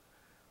scorned.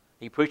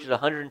 He preached it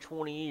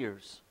 120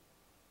 years.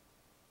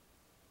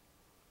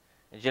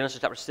 In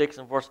Genesis chapter 6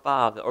 and verse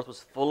 5, the earth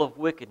was full of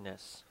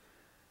wickedness.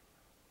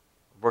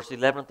 Verse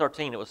 11 and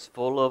 13, it was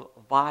full of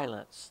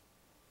violence.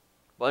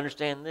 But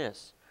understand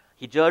this.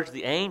 He judged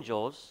the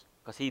angels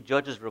because he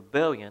judges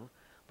rebellion,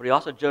 but he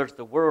also judged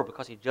the world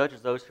because he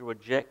judges those who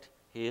reject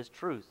his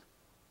truth.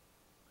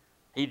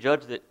 He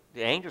judged the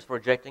angels for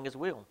rejecting his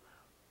will.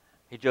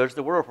 He judged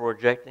the world for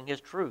rejecting his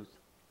truth.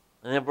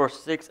 And then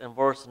verse 6 and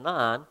verse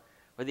 9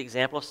 were the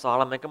example of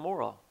Sodom and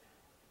Gomorrah.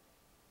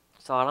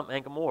 Sodom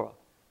and Gomorrah.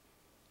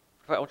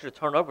 In fact, I want you to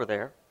turn over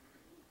there.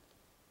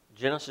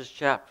 Genesis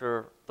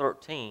chapter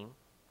 13.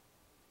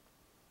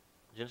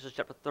 Genesis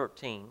chapter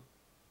 13.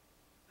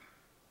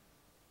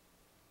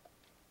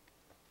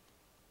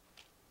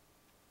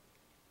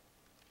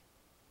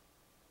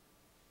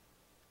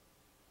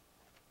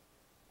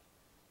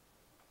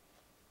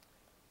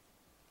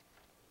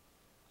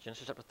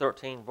 Genesis chapter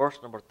 13, verse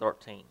number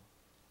 13.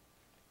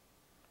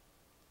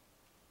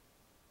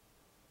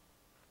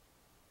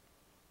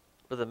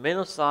 But the men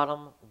of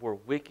Sodom were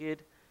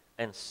wicked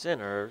and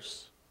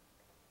sinners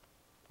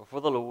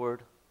before the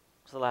Lord.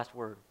 What's the last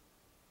word?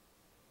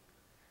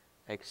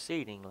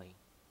 Exceedingly.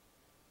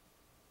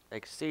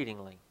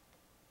 Exceedingly.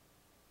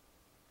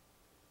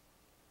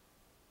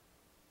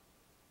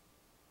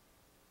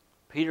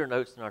 Peter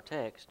notes in our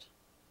text,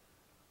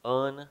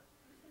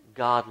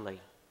 ungodly.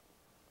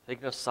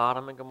 Speaking of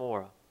Sodom and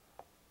Gomorrah.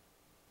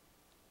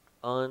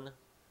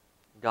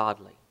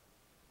 Ungodly.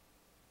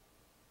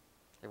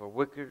 They were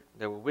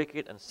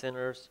wicked and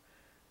sinners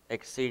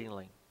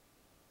exceedingly.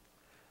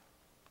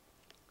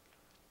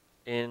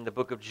 In the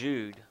book of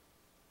Jude,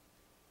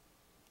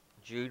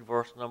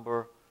 verse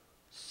number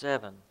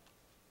 7.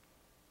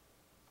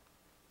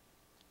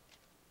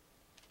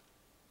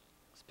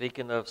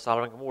 Speaking of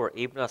Sodom and Gomorrah,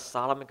 even as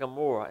Sodom and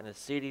Gomorrah and the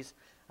cities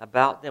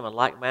about them in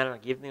like manner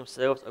giving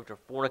themselves over to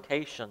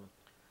fornication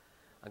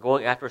and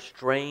going after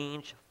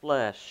strange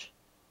flesh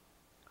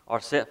are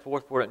set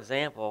forth for an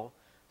example,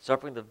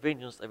 suffering the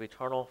vengeance of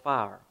eternal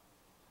fire.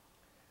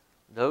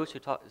 Those who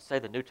say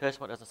the New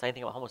Testament doesn't say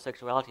anything about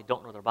homosexuality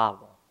don't know their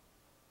Bible.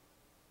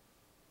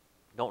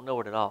 Don't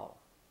know it at all.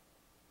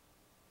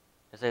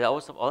 They say, oh,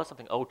 that's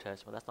something Old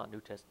Testament. That's not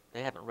New Testament.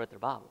 They haven't read their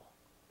Bible.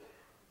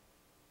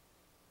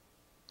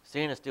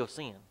 Sin is still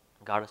sin.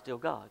 God is still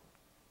God.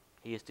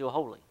 He is still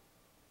holy.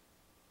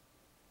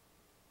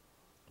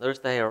 Notice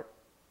they are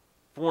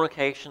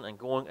fornication and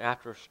going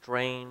after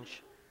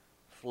strange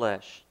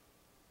flesh.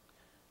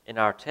 In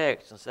our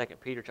text in 2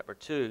 Peter chapter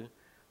 2,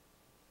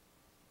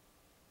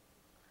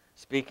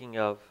 speaking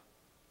of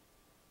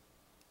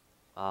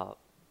the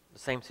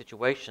same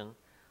situation,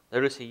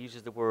 notice he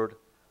uses the word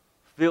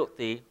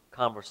filthy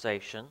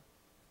conversation.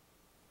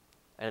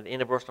 And at the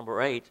end of verse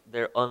number 8,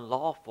 they're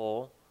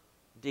unlawful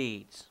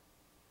deeds.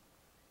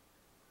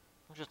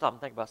 Let's just stop and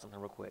think about something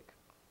real quick.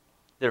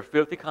 Their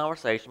filthy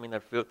conversation, meaning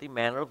their filthy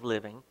manner of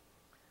living.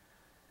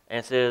 And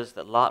it says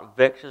that Lot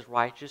vexed his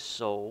righteous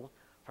soul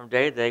from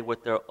day to day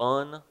with their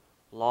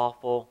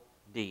unlawful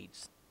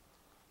deeds.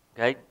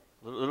 Okay?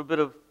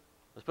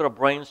 Let's put our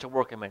brains to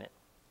work a minute.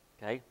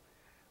 Okay?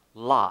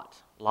 Lot.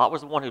 Lot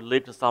was the one who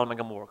lived in Sodom and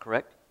Gomorrah,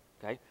 correct?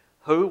 Okay?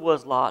 Who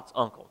was Lot's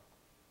uncle?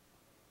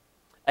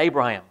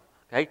 Abraham.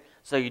 Okay?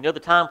 So you know the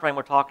time frame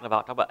we're talking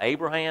about. Talk about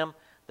Abraham,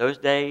 those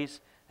days,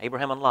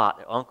 Abraham and Lot,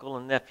 their uncle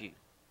and nephew.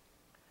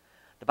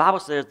 The Bible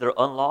says they're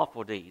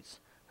unlawful deeds.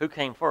 Who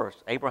came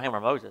first, Abraham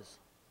or Moses?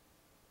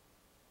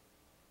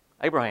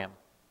 Abraham.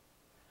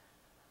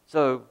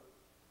 So,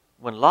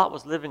 when Lot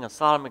was living in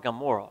Sodom and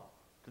Gomorrah,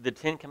 did the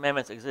Ten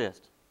Commandments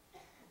exist?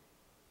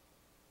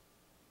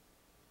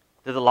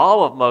 Did the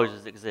law of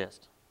Moses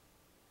exist?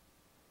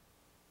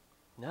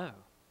 No.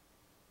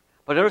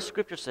 But our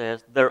Scripture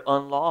says they're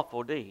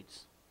unlawful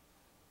deeds.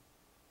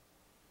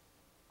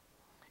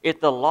 If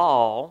the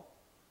law,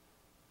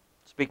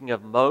 speaking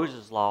of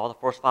Moses' law, the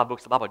first 5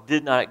 books of the Bible,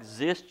 did not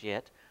exist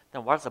yet,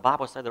 then why does the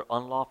Bible say they're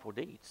unlawful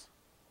deeds?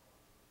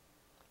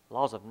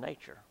 Laws of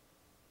nature.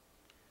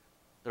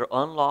 They're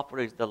unlawful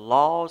deeds. The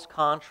laws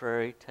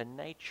contrary to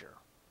nature.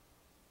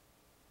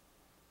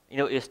 You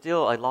know, it's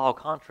still a law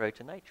contrary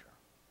to nature.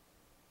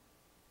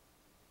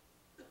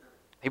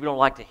 People don't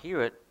like to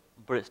hear it,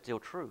 but it's still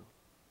true.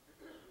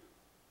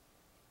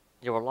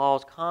 There were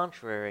laws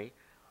contrary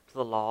to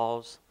the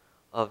laws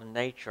of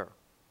nature.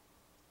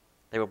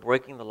 They were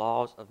breaking the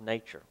laws of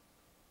nature.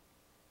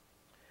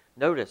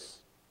 Notice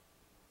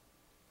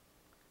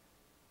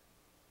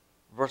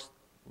verse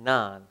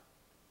 9.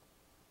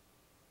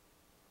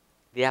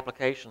 The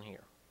application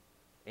here.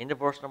 Into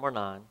verse number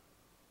 9.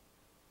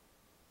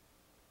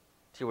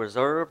 To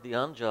reserve the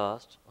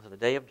unjust until the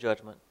day of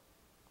judgment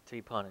to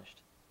be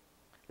punished.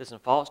 Listen,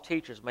 false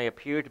teachers may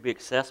appear to be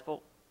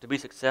successful,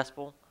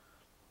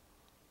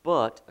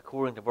 but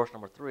according to verse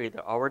number 3,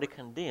 they're already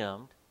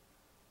condemned.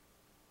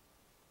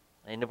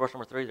 And in verse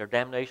number 3, their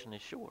damnation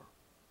is sure.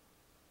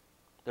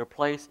 Their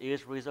place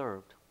is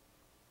reserved.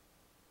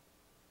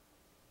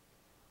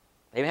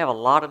 They may have a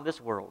lot in this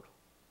world,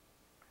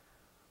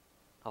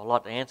 have a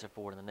lot to answer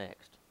for in the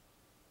next.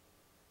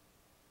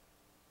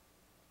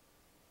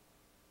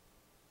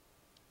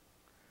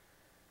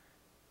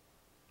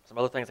 Some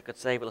other things I could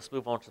say, but let's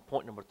move on to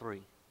point number 3,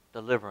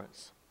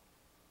 deliverance.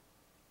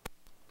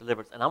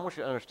 Deliverance. And I want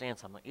you to understand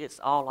something. It's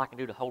all I can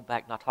do to hold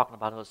back not talking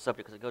about another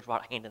subject because it goes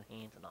right hand in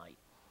hand tonight.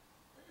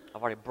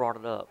 I've already brought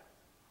it up.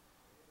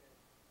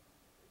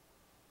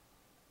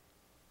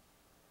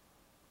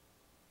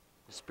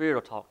 The Spirit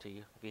will talk to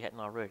you if you hadn't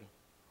already.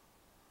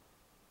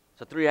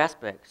 So 3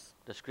 aspects: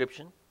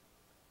 description,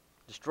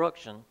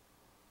 destruction,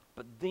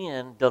 but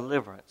then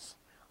deliverance.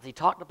 As he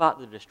talked about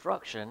the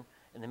destruction,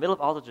 in the middle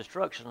of all the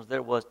destructions,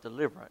 there was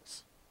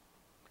deliverance.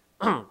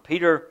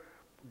 Peter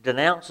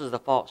denounces the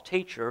false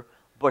teacher,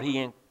 but he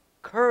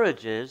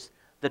encourages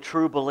the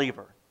true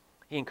believer.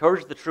 He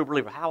encourages the true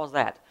believer. How is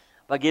that?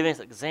 By giving us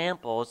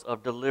examples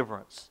of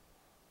deliverance.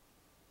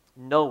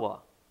 Noah,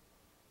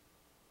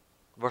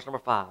 verse number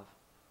 5.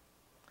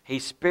 He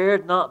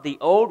spared not the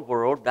old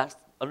world, that's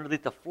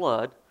underneath the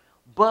flood,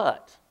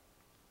 but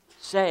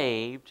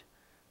saved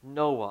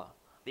Noah,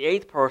 the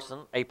 8th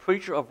person, a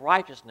preacher of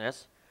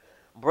righteousness,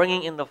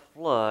 bringing in the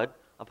flood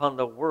upon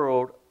the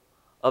world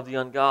of the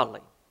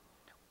ungodly.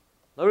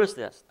 Notice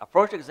this. Our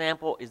first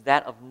example is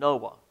that of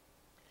Noah.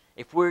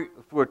 If we're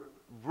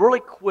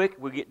really quick,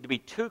 we get to be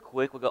too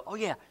quick, we'll go, oh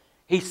yeah,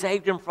 he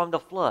saved him from the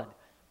flood.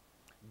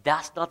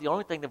 That's not the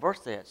only thing the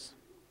verse says.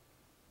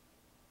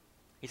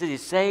 He says he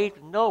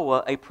saved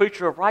Noah, a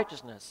preacher of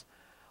righteousness.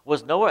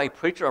 Was Noah a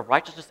preacher of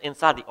righteousness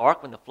inside the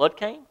ark when the flood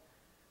came?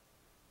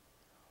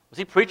 Was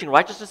he preaching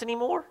righteousness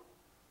anymore?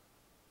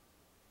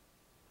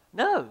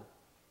 No.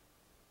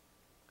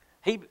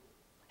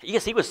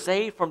 Yes, he was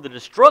saved from the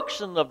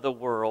destruction of the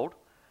world,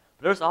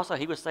 but there's also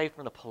he was saved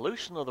from the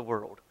pollution of the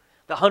world.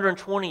 The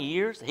 120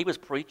 years that he was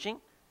preaching,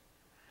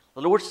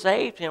 the Lord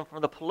saved him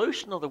from the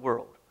pollution of the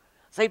world,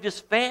 saved his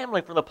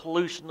family from the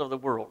pollution of the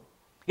world.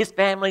 His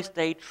family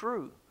stayed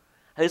true.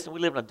 Hey, listen, we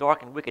live in a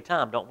dark and wicked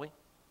time, don't we?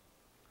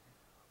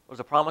 There's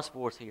a promise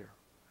for us here.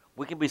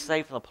 We can be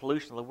saved from the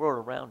pollution of the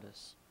world around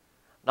us.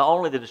 Not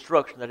only the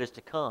destruction that is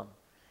to come.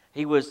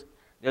 He was,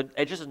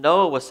 just as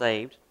Noah was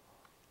saved,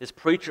 this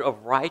preacher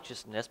of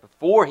righteousness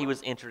before he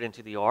was entered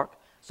into the ark,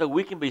 so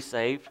we can be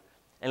saved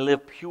and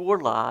live pure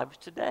lives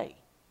today.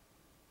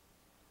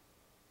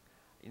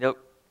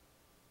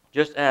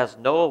 Just as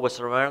Noah was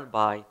surrounded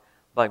by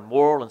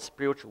moral and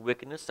spiritual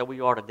wickedness, so we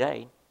are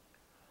today.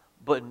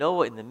 But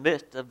Noah, in the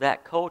midst of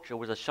that culture,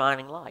 was a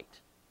shining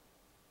light.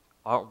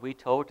 Aren't we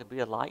told to be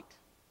a light?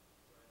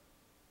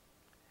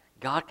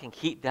 God can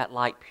keep that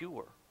light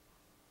pure.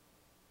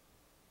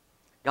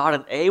 God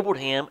enabled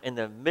him in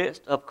the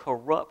midst of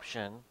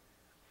corruption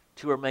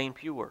to remain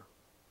pure.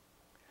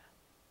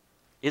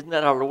 Isn't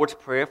that our Lord's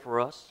prayer for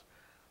us?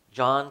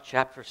 John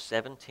chapter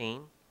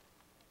 17.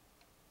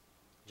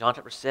 John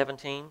chapter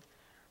 17,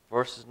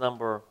 verses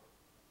number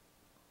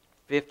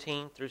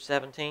 15 through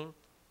 17.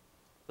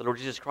 The Lord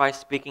Jesus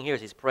Christ speaking here as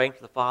he's praying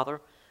to the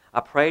Father. I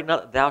pray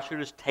not that thou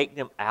shouldest take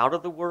them out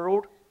of the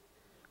world,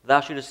 but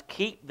thou shouldest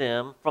keep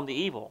them from the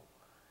evil.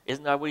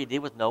 Isn't that what he did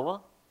with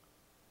Noah?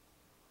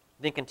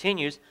 Then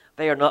continues,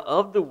 they are not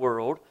of the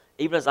world,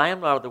 even as I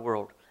am not of the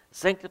world.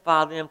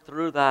 Sanctify them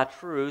through thy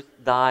truth.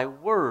 Thy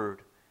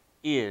word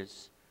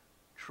is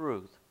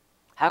truth.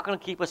 How can he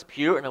keep us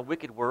pure in a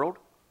wicked world?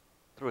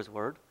 Through his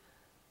word.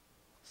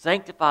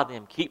 Sanctify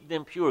them, keep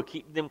them pure,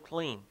 keep them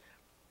clean.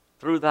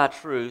 Through thy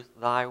truth,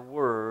 thy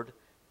word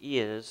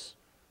is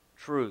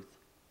truth.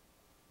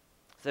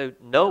 So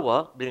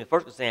Noah, being the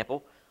first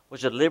example, was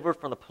delivered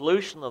from the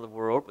pollution of the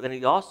world, but then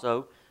he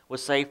also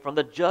was saved from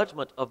the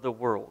judgment of the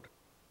world.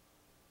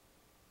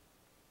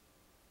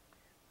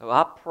 So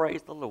I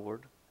praise the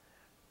Lord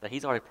that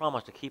he's already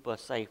promised to keep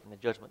us safe from the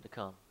judgment to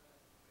come.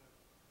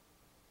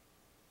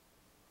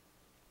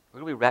 We're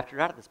going to be raptured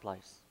out of this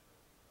place.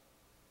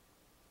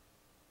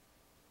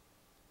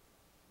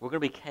 We're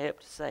going to be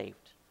kept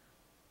saved.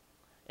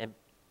 And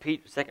 2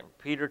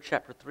 Peter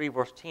chapter 3,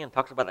 verse 10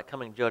 talks about that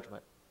coming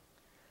judgment.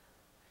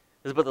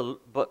 It says,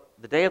 but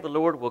the day of the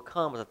Lord will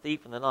come as a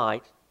thief in the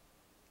night,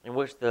 in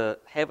which the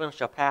heavens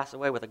shall pass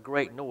away with a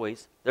great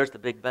noise. There's the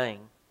Big Bang.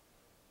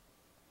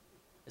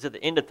 It's at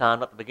the end of time,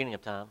 not the beginning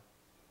of time.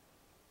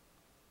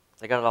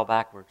 They got it all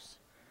backwards.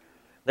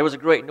 There was a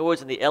great noise,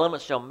 and the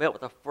elements shall melt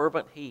with a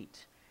fervent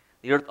heat.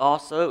 The earth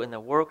also and the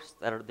works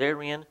that are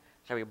therein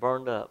shall be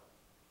burned up.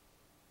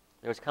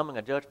 There is coming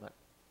a judgment.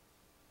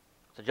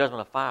 It's a judgment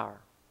of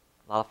fire,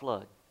 not a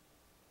flood.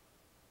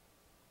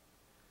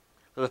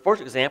 So the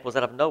first example is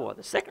that of Noah.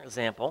 The second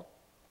example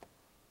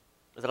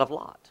is that of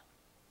Lot.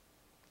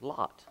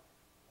 Lot.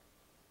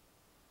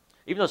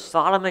 Even though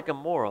Sodom and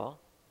Gomorrah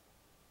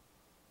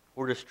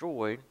were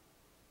destroyed,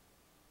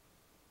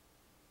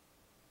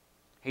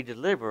 he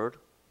delivered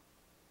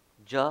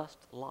Just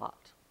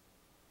Lot.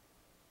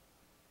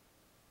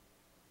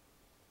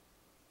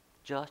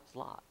 Just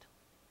Lot.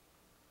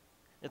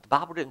 If the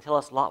Bible didn't tell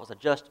us Lot was a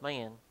just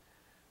man,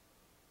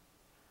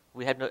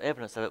 we have no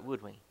evidence of it,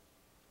 would we?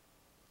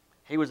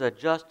 He was a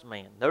just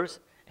man. Notice,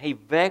 he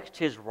vexed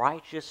his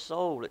righteous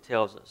soul, it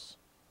tells us.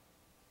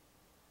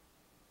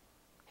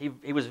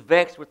 He was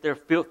vexed with their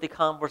filthy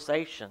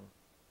conversation.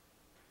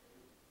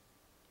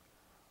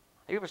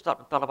 Have you ever stopped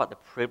and thought about the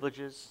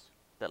privileges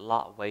that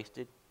Lot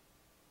wasted?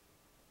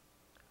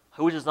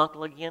 Who was his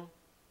uncle again?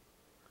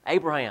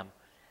 Abraham.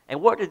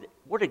 And what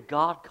did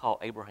God call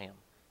Abraham?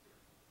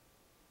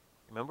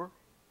 Remember?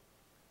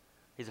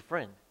 He's a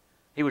friend.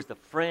 He was the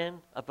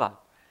friend of God.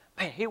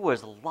 Man, he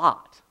was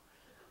Lot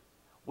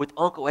with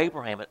Uncle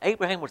Abraham. And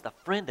Abraham was the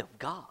friend of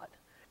God.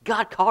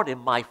 God called him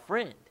my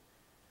friend.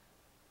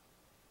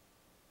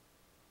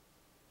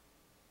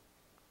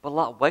 But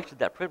Lot wasted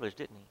that privilege,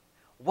 didn't he?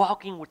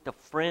 Walking with the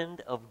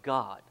friend of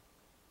God.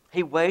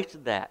 He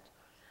wasted that.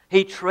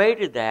 He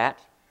traded that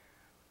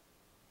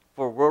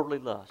for worldly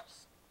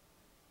lusts.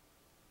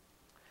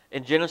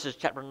 In Genesis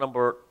chapter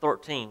number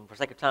 13, for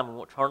sake of time we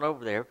won't turn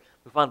over there,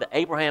 we find that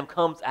Abraham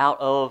comes out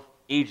of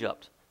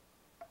Egypt.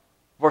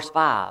 Verse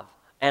 5,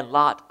 and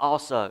Lot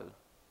also.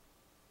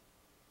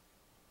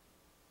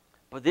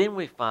 But then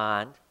we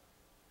find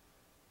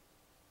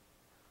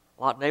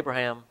Lot and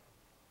Abraham,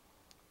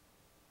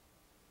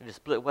 they just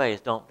split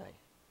ways, don't they?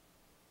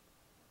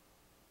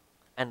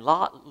 And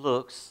Lot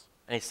looks,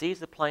 and he sees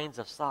the plains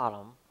of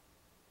Sodom,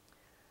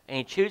 and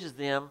he chooses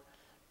them,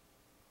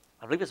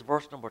 I believe it's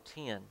verse number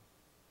 10,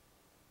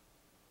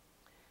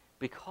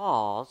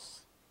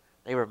 because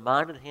they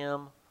reminded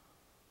him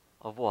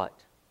of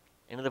what?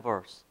 End of the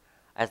verse.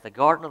 As the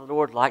garden of the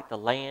Lord like the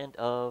land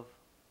of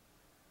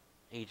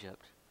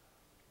Egypt.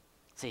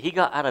 See, he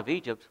got out of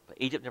Egypt, but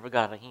Egypt never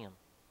got out of him.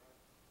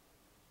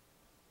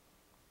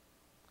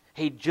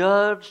 He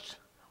judged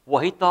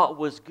what he thought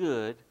was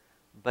good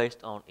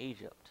based on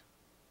Egypt,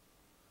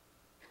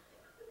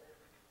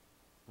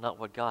 not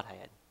what God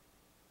had.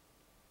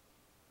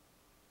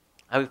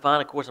 And we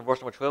find, of course, in verse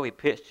number 12, he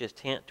pitched his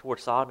tent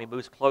towards Sodom. He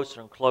moves closer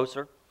and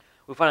closer.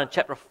 We find in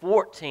chapter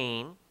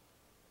 14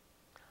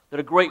 that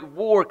a great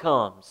war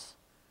comes.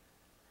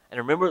 And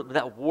remember, when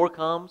that war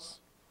comes,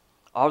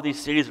 all these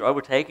cities are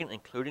overtaken,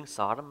 including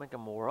Sodom and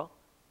Gomorrah.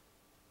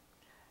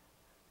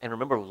 And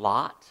remember,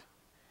 Lot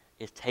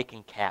is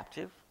taken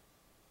captive.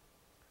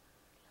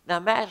 Now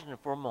imagine it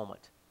for a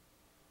moment.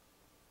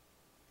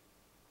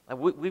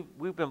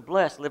 We've been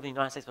blessed living in the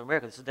United States of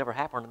America. This has never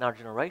happened in our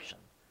generation.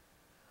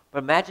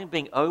 But imagine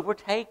being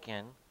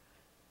overtaken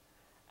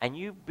and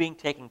you being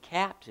taken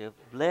captive,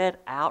 led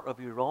out of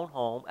your own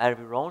home, out of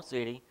your own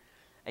city,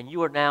 and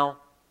you are now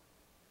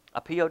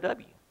a POW.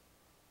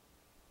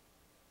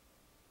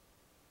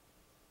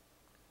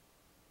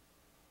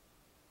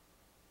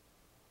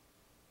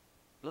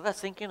 Let that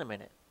sink in a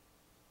minute.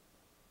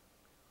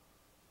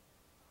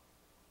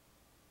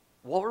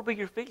 What would be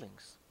your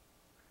feelings?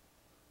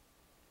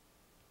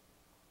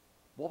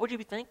 What would you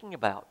be thinking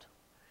about?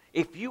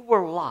 If you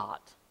were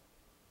Lot,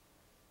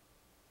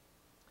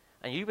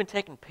 and you've been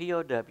taken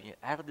POW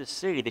out of this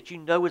city that you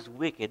know is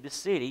wicked, this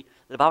city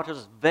that the Bible tells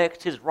us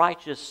vexed his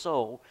righteous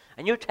soul,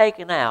 and you're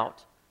taken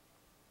out,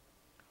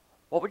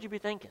 what would you be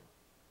thinking?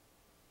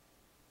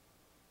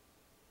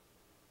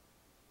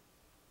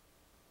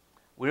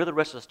 We know the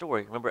rest of the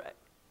story. Remember,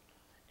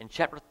 in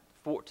chapter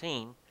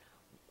 14,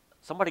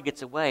 somebody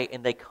gets away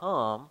and they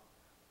come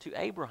to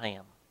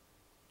Abraham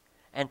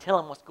and tell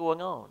him what's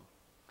going on.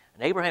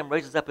 And Abraham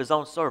raises up his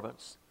own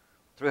servants,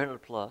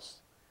 300 plus,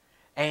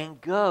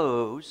 and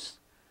goes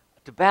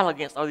to battle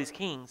against all these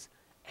kings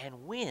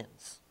and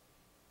wins.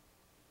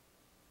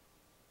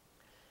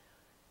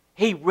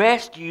 He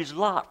rescues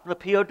Lot from the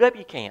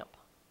POW camp.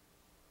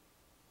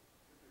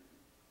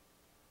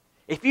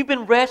 If you've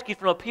been rescued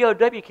from a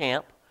POW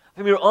camp,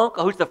 from your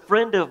uncle who's the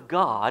friend of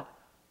God,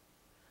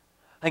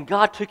 and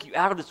God took you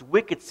out of this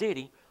wicked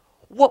city,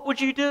 what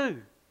would you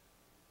do?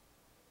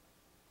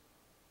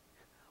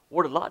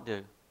 What did Lot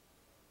do?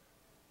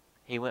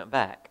 He went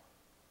back.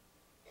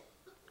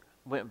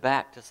 Went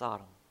back to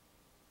Sodom.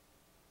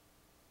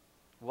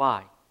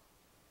 Why?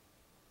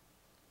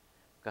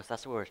 Because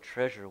that's where his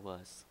treasure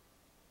was.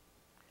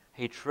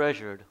 He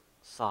treasured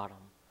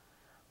Sodom.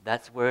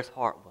 That's where his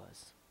heart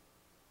was.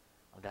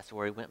 That's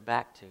where he went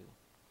back to.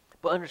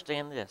 But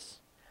understand this.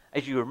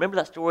 As you remember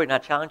that story, and I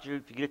challenge you,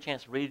 if you get a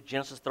chance to read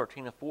Genesis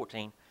 13 and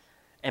 14,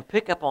 and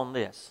pick up on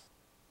this.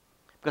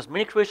 Because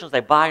many Christians, they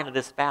buy into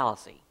this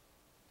fallacy.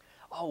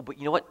 Oh, but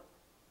you know what?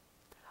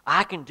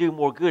 I can do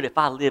more good if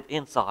I live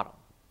in Sodom.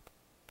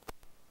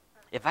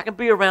 If I can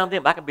be around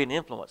them, I can be an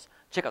influence.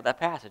 Check out that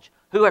passage.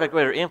 Who had a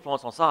greater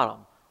influence on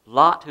Sodom?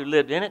 Lot, who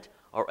lived in it,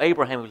 or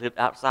Abraham, who lived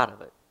outside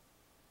of it?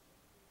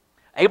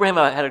 Abraham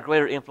had a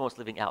greater influence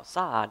living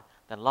outside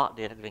than Lot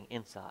did living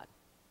inside.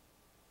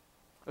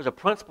 There's a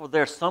principle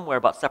there somewhere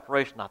about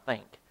separation, I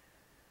think.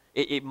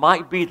 It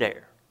might be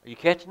there. Are you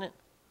catching it?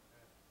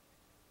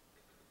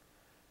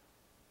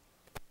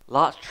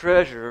 Lot's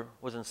treasure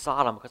was in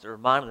Sodom because it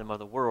reminded him of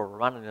the world,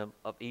 reminded him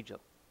of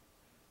Egypt.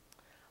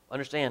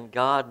 Understand,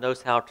 God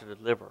knows how to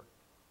deliver.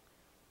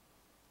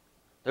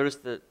 Notice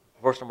the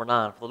verse number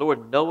 9. For the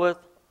Lord knoweth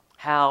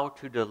how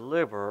to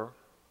deliver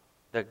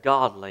the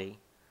godly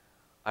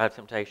out of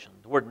temptation.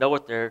 The word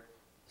knoweth there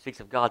speaks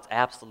of God's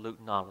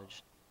absolute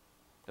knowledge.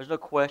 There's no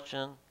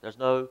question. There's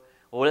no,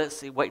 well, let's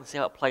see, wait and see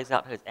how it plays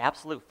out. His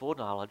absolute full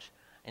knowledge,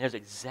 and knows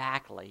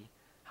exactly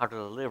how to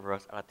deliver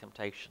us out of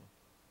temptation.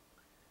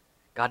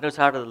 God knows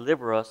how to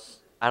deliver us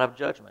out of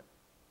judgment.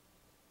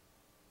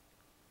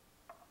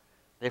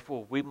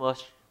 Therefore, we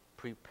must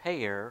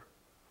prepare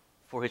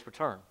for his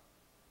return.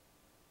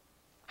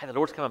 Hey, the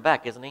Lord's coming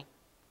back, isn't he?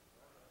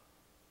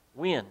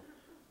 When?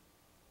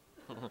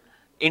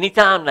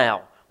 Anytime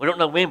now. We don't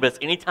know when, but it's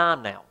any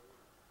time now.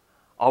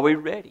 Are we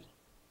ready?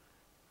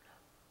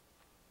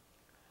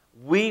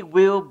 We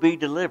will be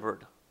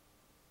delivered,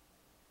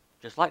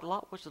 just like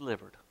Lot was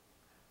delivered.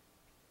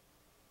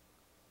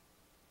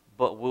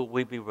 But will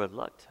we be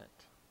reluctant,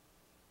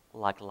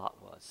 like Lot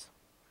was?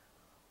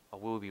 Or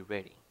will we be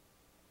ready?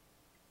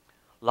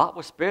 Lot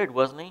was spared,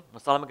 wasn't he?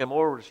 When Sodom and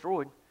Gomorrah were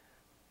destroyed.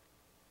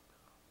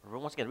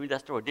 Once again, read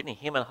that story. Didn't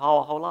he hem and haw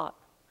a whole lot?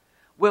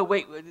 Well,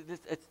 wait.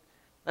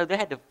 No, they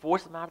had to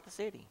force him out of the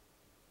city.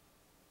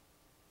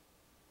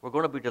 We're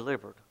going to be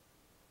delivered.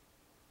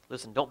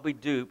 Listen, don't be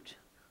duped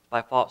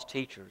by false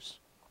teachers.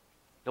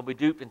 Don't be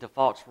duped into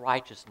false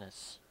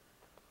righteousness.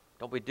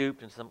 Don't be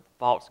duped into some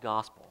false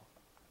gospel.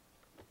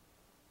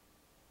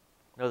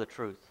 Know the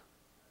truth.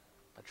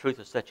 The truth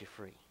will set you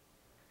free.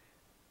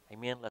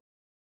 Amen. Let's